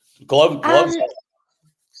 please. Gloves.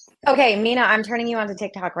 Okay, Mina, I'm turning you on to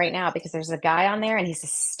TikTok right now because there's a guy on there and he's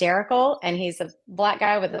hysterical, and he's a black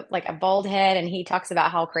guy with a bald head, and he talks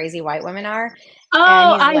about how crazy white women are.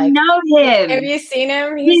 Oh, I know him. Have you seen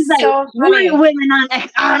him? He's so like, funny. White women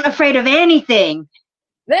aren't afraid of anything.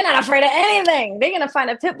 They're not afraid of anything. They're gonna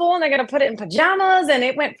find a pit bull and they're gonna put it in pajamas, and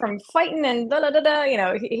it went from fighting and da da da da. You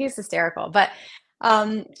know, he's hysterical. But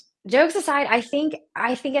jokes aside, I think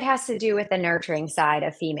it has to do with the nurturing side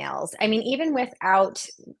of females. I mean, even without,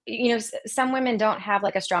 some women don't have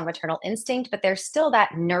like a strong maternal instinct, but there's still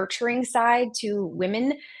that nurturing side to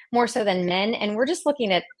women more so than men. And we're just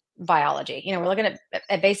looking at biology. We're looking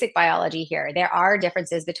at basic biology here. There are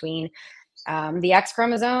differences between the X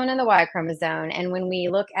chromosome and the Y chromosome. And when we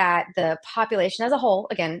look at the population as a whole,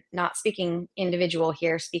 again, not speaking individual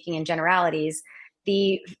here, speaking in generalities,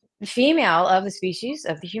 the female of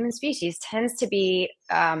the human species tends to be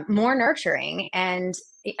more nurturing. And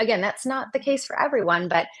again, that's not the case for everyone,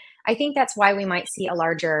 but I think that's why we might see a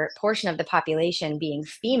larger portion of the population being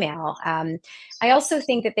female. I also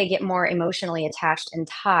think that they get more emotionally attached and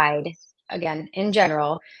tied, again, in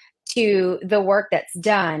general, to the work that's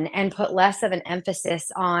done and put less of an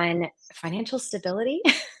emphasis on financial stability.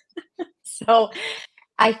 So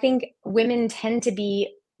I think women tend to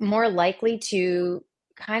be more likely to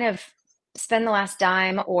kind of spend the last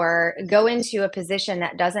dime or go into a position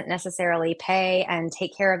that doesn't necessarily pay and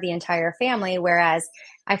take care of the entire family. Whereas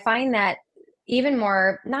I find that even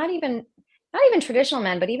more, not even traditional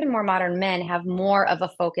men, but even more modern men have more of a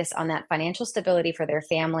focus on that financial stability for their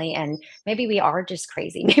family. And maybe we are just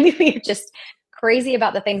crazy. Maybe we are just crazy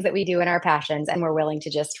about the things that we do in our passions, and we're willing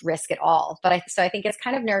to just risk it all. So I think it's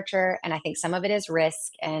kind of nurture, and I think some of it is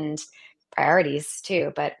risk and priorities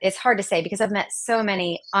too. But it's hard to say because I've met so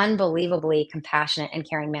many unbelievably compassionate and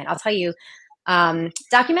caring men. I'll tell you,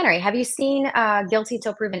 documentary. Have you seen Guilty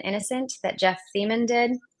Till Proven Innocent that Jeff Thiemann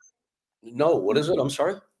did? No, what is it? I'm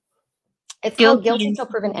sorry. It's called Guilty Till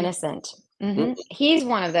Proven Innocent. Mm-hmm. He's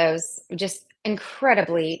one of those just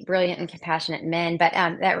incredibly brilliant and compassionate men. But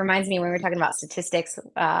that reminds me, when we were talking about statistics,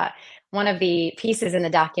 one of the pieces in the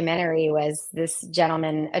documentary was this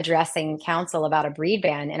gentleman addressing council about a breed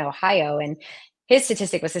ban in Ohio. And his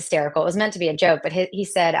statistic was hysterical. It was meant to be a joke, but he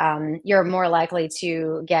said, you're more likely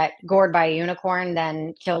to get gored by a unicorn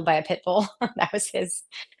than killed by a pit bull. That was his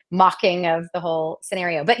mocking of the whole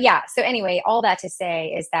scenario. But yeah, so anyway, all that to say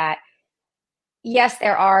is that yes,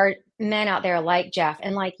 there are men out there like Jeff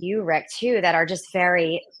and like you, Rick, too, that are just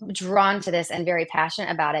very drawn to this and very passionate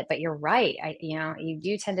about it. But you're right. You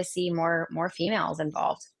do tend to see more females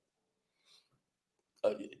involved.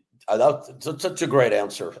 That's such a great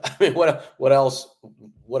answer. I mean, what else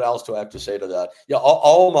do I have to say to that? Yeah,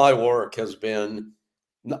 all my work has been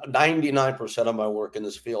 99% of my work in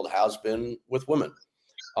this field has been with women.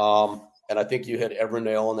 And I think you hit every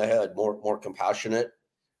nail on the head. More compassionate.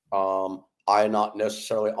 I not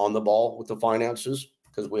necessarily on the ball with the finances,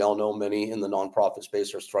 because we all know many in the nonprofit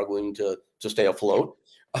space are struggling to stay afloat.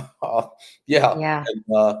 Yeah.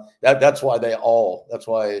 And, that's why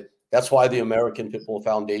the American Pitbull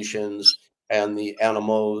Foundations and the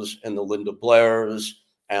Animos and the Linda Blairs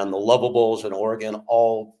and the Lovables in Oregon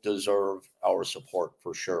all deserve our support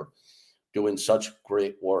for sure, doing such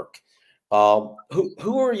great work.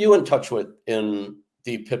 Who are you in touch with in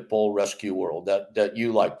the Pitbull rescue world that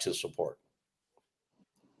you like to support?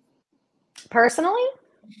 Personally?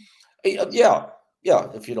 Yeah,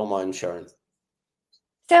 if you don't mind sharing.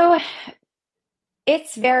 So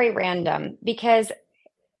it's very random because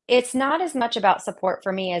it's not as much about support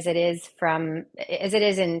for me as it is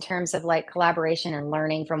in terms of like collaboration and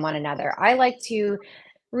learning from one another. I like to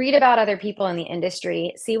read about other people in the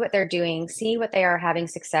industry, see what they're doing, see what they are having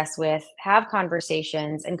success with, have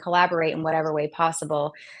conversations, and collaborate in whatever way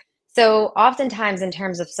possible. So, oftentimes, in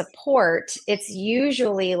terms of support, it's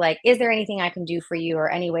usually like, is there anything I can do for you or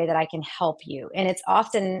any way that I can help you? And it's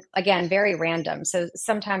often, again, very random. So,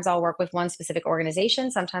 sometimes I'll work with one specific organization,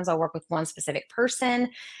 sometimes I'll work with one specific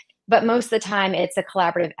person, but most of the time it's a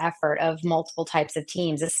collaborative effort of multiple types of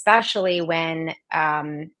teams, especially when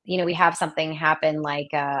we have something happen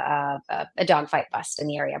like a dog fight bust in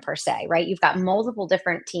the area per se, right? You've got multiple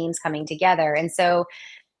different teams coming together, and so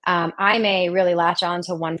I may really latch on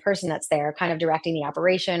to one person that's there kind of directing the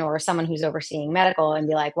operation, or someone who's overseeing medical, and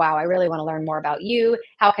be like, wow, I really want to learn more about you.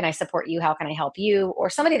 How can I support you? How can I help you? Or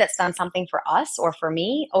somebody that's done something for us or for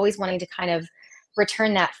me, always wanting to kind of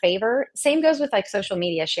return that favor. Same goes with like social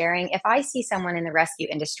media sharing. If I see someone in the rescue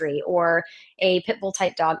industry or a pit bull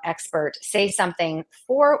type dog expert say something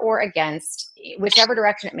for or against, whichever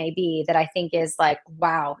direction it may be, that I think is like,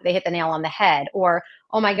 wow, they hit the nail on the head, or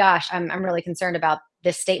oh my gosh, I'm really concerned about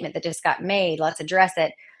this statement that just got made. Let's address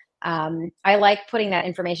it. I like putting that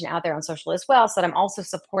information out there on social as well, so that I'm also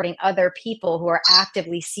supporting other people who are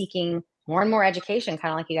actively seeking more and more education,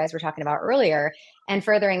 kind of like you guys were talking about earlier, and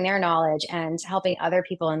furthering their knowledge and helping other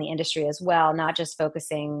people in the industry as well, not just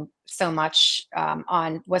focusing so much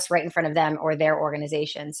on what's right in front of them or their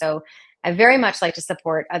organization. So I very much like to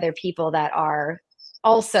support other people that are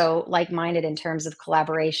also like-minded in terms of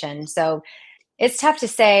collaboration. So it's tough to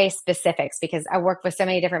say specifics because I work with so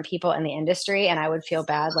many different people in the industry, and I would feel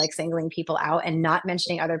bad like singling people out and not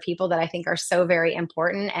mentioning other people that I think are so very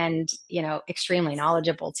important and, extremely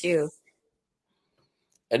knowledgeable too.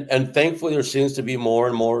 And thankfully, there seems to be more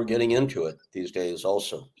and more getting into it these days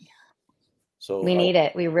also. So We need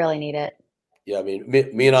it. We really need it. Yeah, I mean,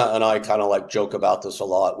 Mina and I kind of like joke about this a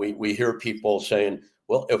lot. We hear people saying,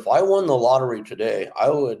 "Well, if I won the lottery today, I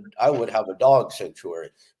would have a dog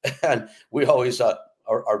sanctuary," and we always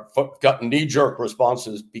our gut knee jerk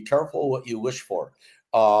responses: "Be careful what you wish for."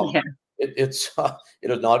 Yeah. It is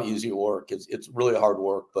not easy work. It's really hard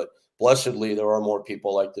work, but blessedly there are more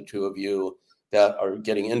people like the two of you that are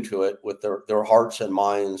getting into it with their hearts and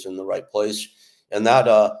minds in the right place. And that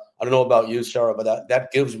I don't know about you, Sarah, but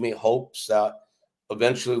that gives me hopes that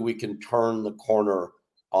eventually we can turn the corner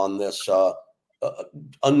on this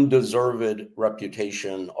undeserved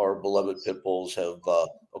reputation our beloved pit bulls have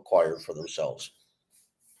acquired for themselves.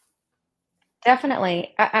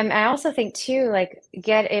 Definitely. I also think too, like,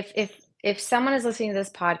 if someone is listening to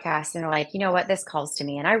this podcast and they're like, you know what, this calls to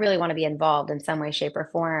me, and I really want to be involved in some way, shape, or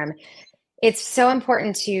form, it's so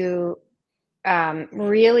important to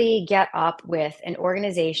really get up with an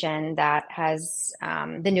organization that has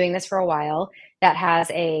been doing this for a while, that has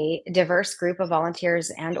a diverse group of volunteers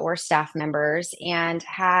and or staff members, and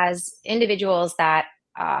has individuals that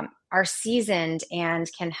are seasoned and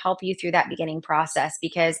can help you through that beginning process,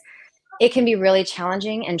 because it can be really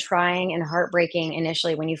challenging and trying and heartbreaking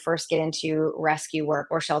initially when you first get into rescue work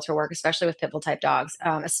or shelter work, especially with pit bull type dogs,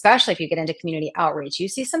 especially if you get into community outreach. You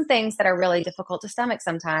see some things that are really difficult to stomach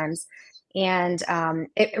sometimes. And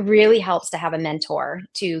it really helps to have a mentor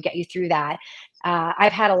to get you through that.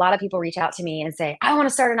 I've had a lot of people reach out to me and say, I want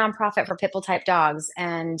to start a nonprofit for pit bull type dogs.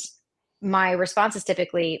 And my response is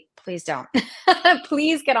typically, please don't.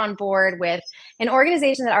 Please get on board with an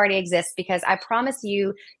organization that already exists, because I promise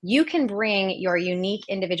you, you can bring your unique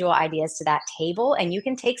individual ideas to that table, and you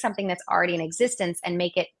can take something that's already in existence and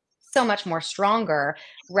make it so much more stronger,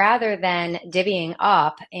 rather than divvying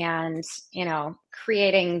up and,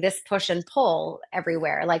 creating this push and pull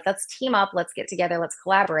everywhere. Like, let's team up, let's get together, let's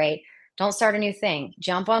collaborate. Don't start a new thing.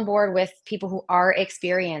 Jump on board with people who are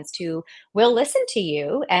experienced, who will listen to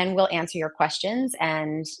you and will answer your questions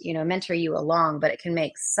and, mentor you along. But it can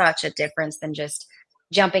make such a difference than just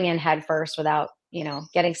jumping in head first without,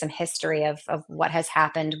 getting some history of what has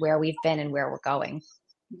happened, where we've been, and where we're going.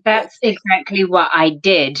 That's exactly what I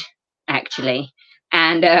did, actually.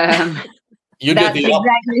 And You that's did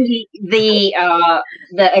exactly the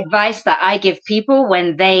advice that I give people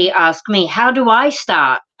when they ask me, how do I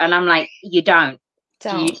start? And I'm like, you don't.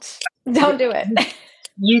 Don't do it.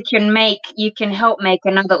 You can help make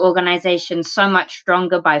another organization so much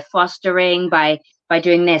stronger by fostering, by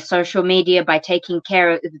doing their social media, by taking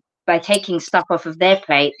stuff off of their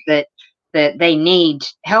plate that they need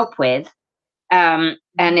help with. And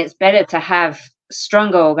it's better to have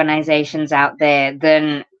stronger organizations out there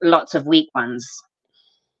than lots of weak ones.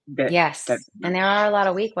 Yes. And there are a lot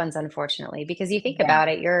of weak ones, unfortunately, because you think about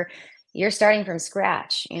it, you're starting from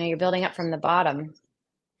scratch. You're building up from the bottom.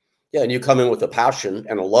 Yeah, and you come in with a passion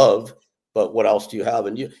and a love, but what else do you have?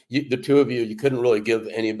 And you the two of you couldn't really give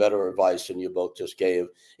any better advice than you both just gave.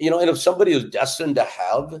 And if somebody is destined to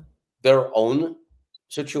have their own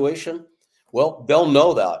situation, well, they'll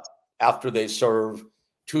know that after they serve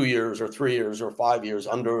 2 years or 3 years or 5 years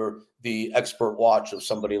under the expert watch of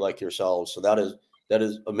somebody like yourselves. So that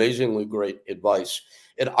is amazingly great advice.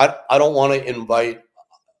 And I don't want to invite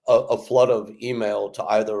a flood of email to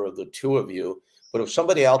either of the two of you, but if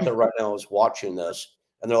somebody out there right now is watching this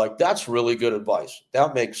and they're like, that's really good advice,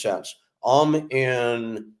 that makes sense. I'm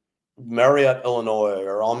in Marietta, Illinois,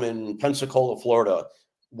 or I'm in Pensacola, Florida.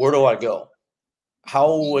 Where do I go?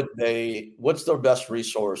 What's their best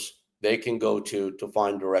resource they can go to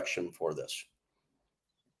find direction for this?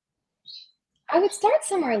 I would start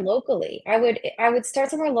somewhere locally. I would start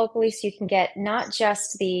somewhere locally so you can get not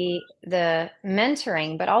just the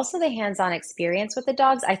mentoring, but also the hands-on experience with the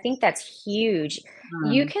dogs. I think that's huge.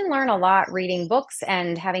 You can learn a lot reading books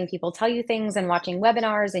and having people tell you things and watching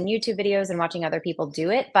webinars and YouTube videos and watching other people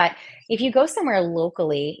do it. But if you go somewhere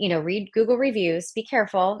locally, read Google reviews, be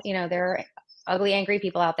careful. There are ugly, angry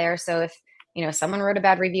people out there. So if, someone wrote a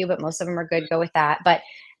bad review, but most of them are good, go with that. But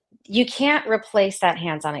you can't replace that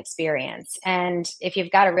hands-on experience. And if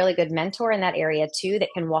you've got a really good mentor in that area too, that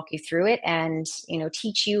can walk you through it and,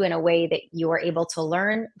 teach you in a way that you are able to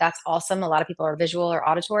learn, that's awesome. A lot of people are visual or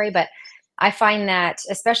auditory, but I find that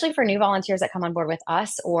especially for new volunteers that come on board with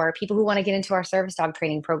us or people who want to get into our service dog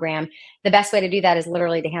training program, the best way to do that is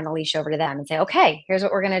literally to hand the leash over to them and say, okay, here's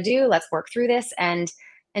what we're going to do. Let's work through this. And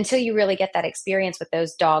until you really get that experience with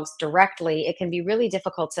those dogs directly, it can be really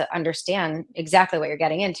difficult to understand exactly what you're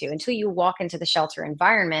getting into until you walk into the shelter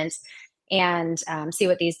environment and see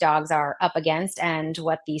what these dogs are up against and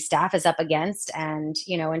what the staff is up against. And,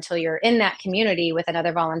 until you're in that community with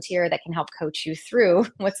another volunteer that can help coach you through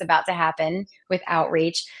what's about to happen with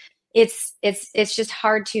outreach, it's just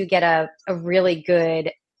hard to get a really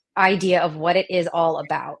good idea of what it is all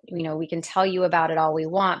about. We can tell you about it all we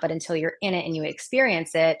want, but until you're in it and you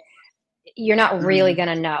experience it, you're not really going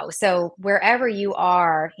to know. So wherever you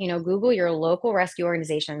are, Google your local rescue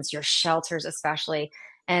organizations, your shelters especially.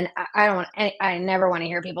 And I never want to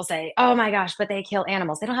hear people say, oh my gosh, but they kill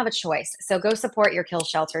animals. They don't have a choice. So go support your kill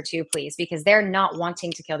shelter too, please, because they're not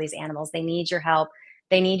wanting to kill these animals. They need your help.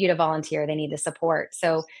 They need you to volunteer. They need the support.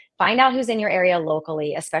 So find out who's in your area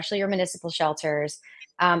locally, especially your municipal shelters.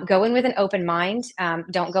 Go in with an open mind.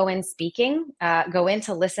 Don't go in speaking. Go in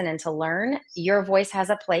to listen and to learn. Your voice has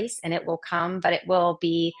a place and it will come, but it will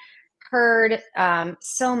be heard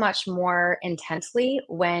so much more intensely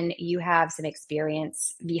when you have some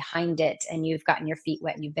experience behind it and you've gotten your feet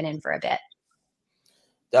wet and you've been in for a bit.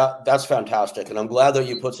 That's fantastic. And I'm glad that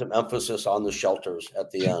you put some emphasis on the shelters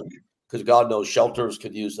at the end, because God knows shelters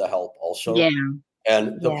could use the help also. Yeah.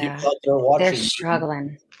 And the people out there watching, they're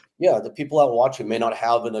struggling. Yeah, the people out watching may not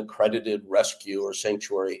have an accredited rescue or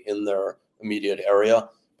sanctuary in their immediate area,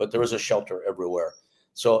 but there is a shelter everywhere.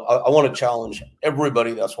 So I want to challenge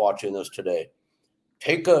everybody that's watching this today.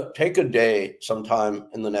 Take a day sometime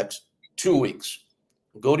in the next 2 weeks.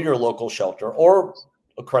 Go to your local shelter or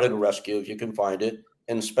accredited rescue if you can find it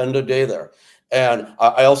and spend a day there. And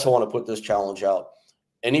I also want to put this challenge out.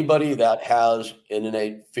 Anybody that has an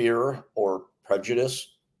innate fear or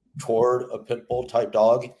prejudice toward a pit bull type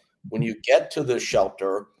dog, when you get to the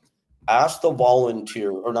shelter, ask the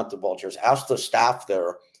volunteer, or not the volunteers, ask the staff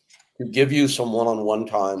there to give you some one-on-one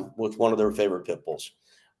time with one of their favorite pit bulls.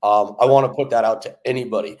 I want to put that out to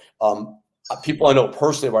anybody. People I know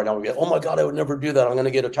personally right now would be, oh my God, I would never do that. I'm going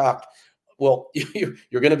to get attacked. Well,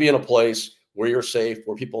 you're going to be in a place where you're safe,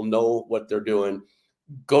 where people know what they're doing.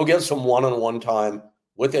 Go get some one-on-one time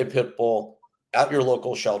with a pit bull at your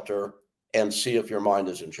local shelter and see if your mind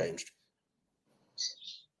isn't changed.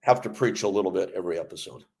 Have to preach a little bit every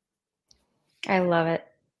episode. I love it.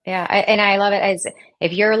 Yeah, and I love it. As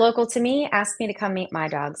if you're local to me, ask me to come meet my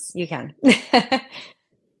dogs. You can.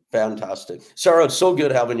 Fantastic. Sara, it's so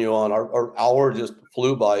good having you on. Our hour just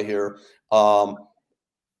flew by here.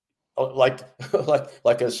 Like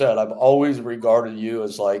like I said, I've always regarded you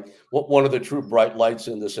as like one of the true bright lights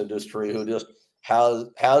in this industry who just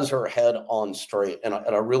has her head on straight. And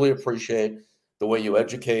I really appreciate the way you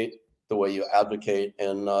educate, the way you advocate,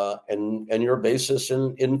 and your basis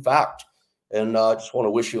in fact. And I just want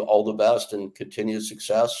to wish you all the best and continued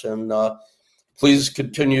success. And please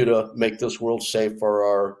continue to make this world safe for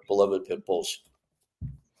our beloved pit bulls.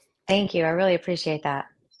 Thank you. I really appreciate that.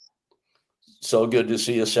 So good to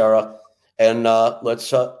see you, Sara. And let's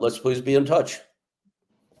please be in touch.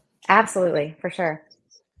 Absolutely, for sure.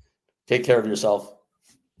 Take care of yourself.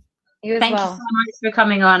 You as Thank well. you so much for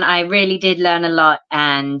coming on. I really did learn a lot,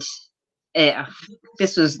 and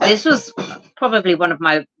this was probably one of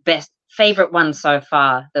my favorite ones so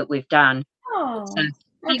far that we've done. Oh, so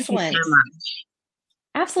thank excellent. you so much.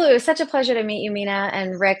 Absolutely. It was such a pleasure to meet you, Mina,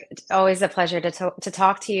 and Rick. Always a pleasure to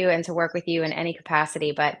talk to you and to work with you in any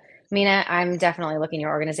capacity. But Mina, I'm definitely looking your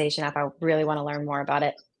organization up. I really want to learn more about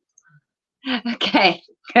it. Okay.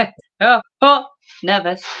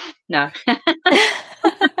 Nervous. No. All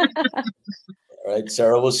right,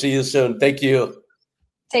 Sara, we'll see you soon. Thank you.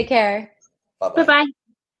 Take care. Bye-bye. Bye-bye.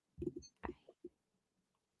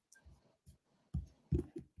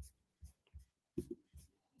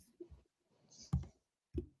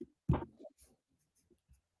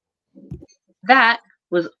 That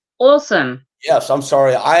was awesome. Yes, I'm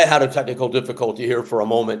sorry. I had a technical difficulty here for a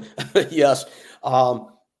moment. Yes.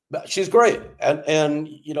 But she's great. And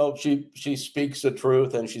you know, she speaks the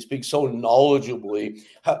truth and she speaks so knowledgeably.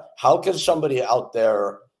 How can somebody out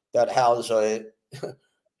there that has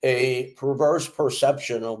a perverse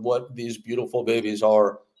perception of what these beautiful babies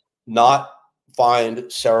are not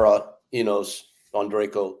find Sara Enos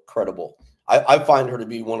Ondrako credible? I find her to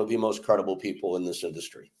be one of the most credible people in this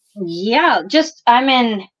industry. Yeah, I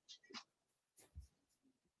mean,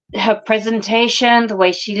 her presentation, the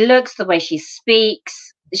way she looks, the way she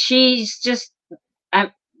speaks, she's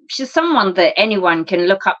someone that anyone can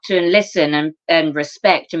look up to and listen and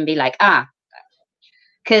respect and be like,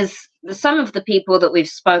 because some of the people that we've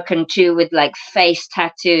spoken to with like face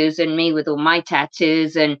tattoos and me with all my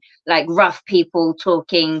tattoos and like rough people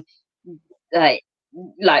talking like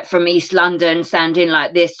from East London, sounding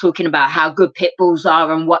like this, talking about how good pit bulls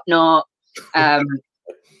are and whatnot.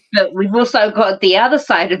 But we've also got the other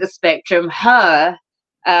side of the spectrum, her,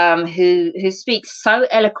 who speaks so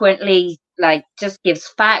eloquently, like just gives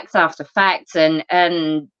facts after facts, and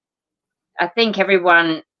I think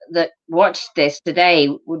everyone that watched this today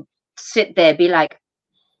would sit there, be like,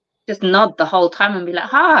 just nod the whole time and be like,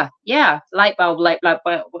 yeah, light bulb, light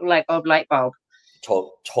bulb.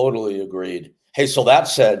 Totally agreed. Hey, so that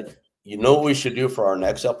said, you know what we should do for our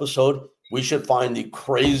next episode? We should find the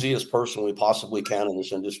craziest person we possibly can in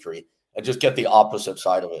this industry and just get the opposite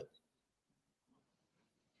side of it.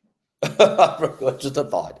 Just a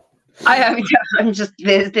thought. I'm just,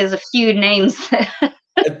 there's a few names.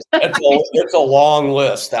 It's a long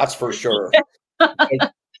list, that's for sure.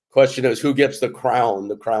 Question is, who gets the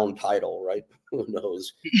crown title, right? Who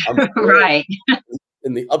knows? Right.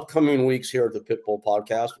 In the upcoming weeks here at the Pitbull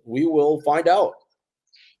Podcast, we will find out.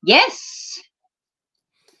 Yes.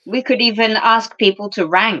 We could even ask people to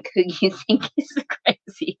rank who you think is the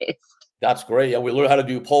craziest. That's great. Yeah, we learned how to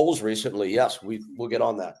do polls recently. Yes, we'll get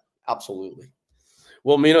on that. Absolutely.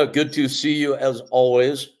 Well, Mina, good to see you as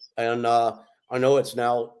always. And I know it's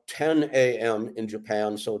now 10 a.m. in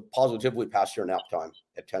Japan, so positively past your nap time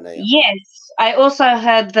at 10 a.m. Yes. I also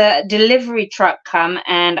heard the delivery truck come,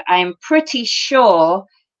 and I'm pretty sure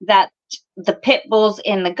that the pit bulls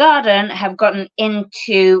in the garden have gotten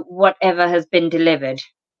into whatever has been delivered.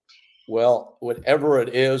 Well, whatever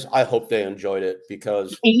it is, I hope they enjoyed it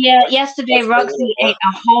because... Yeah, yesterday Roxy ate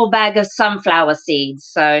a whole bag of sunflower seeds,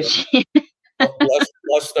 so...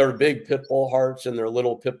 Bless their big pit bull hearts and their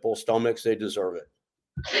little pit bull stomachs. They deserve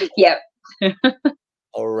it. Yep.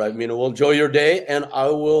 All right, Mina, well, enjoy your day, and I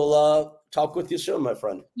will talk with you soon, my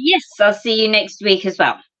friend. Yes, I'll see you next week as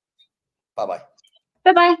well. Bye-bye.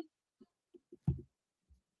 Bye-bye.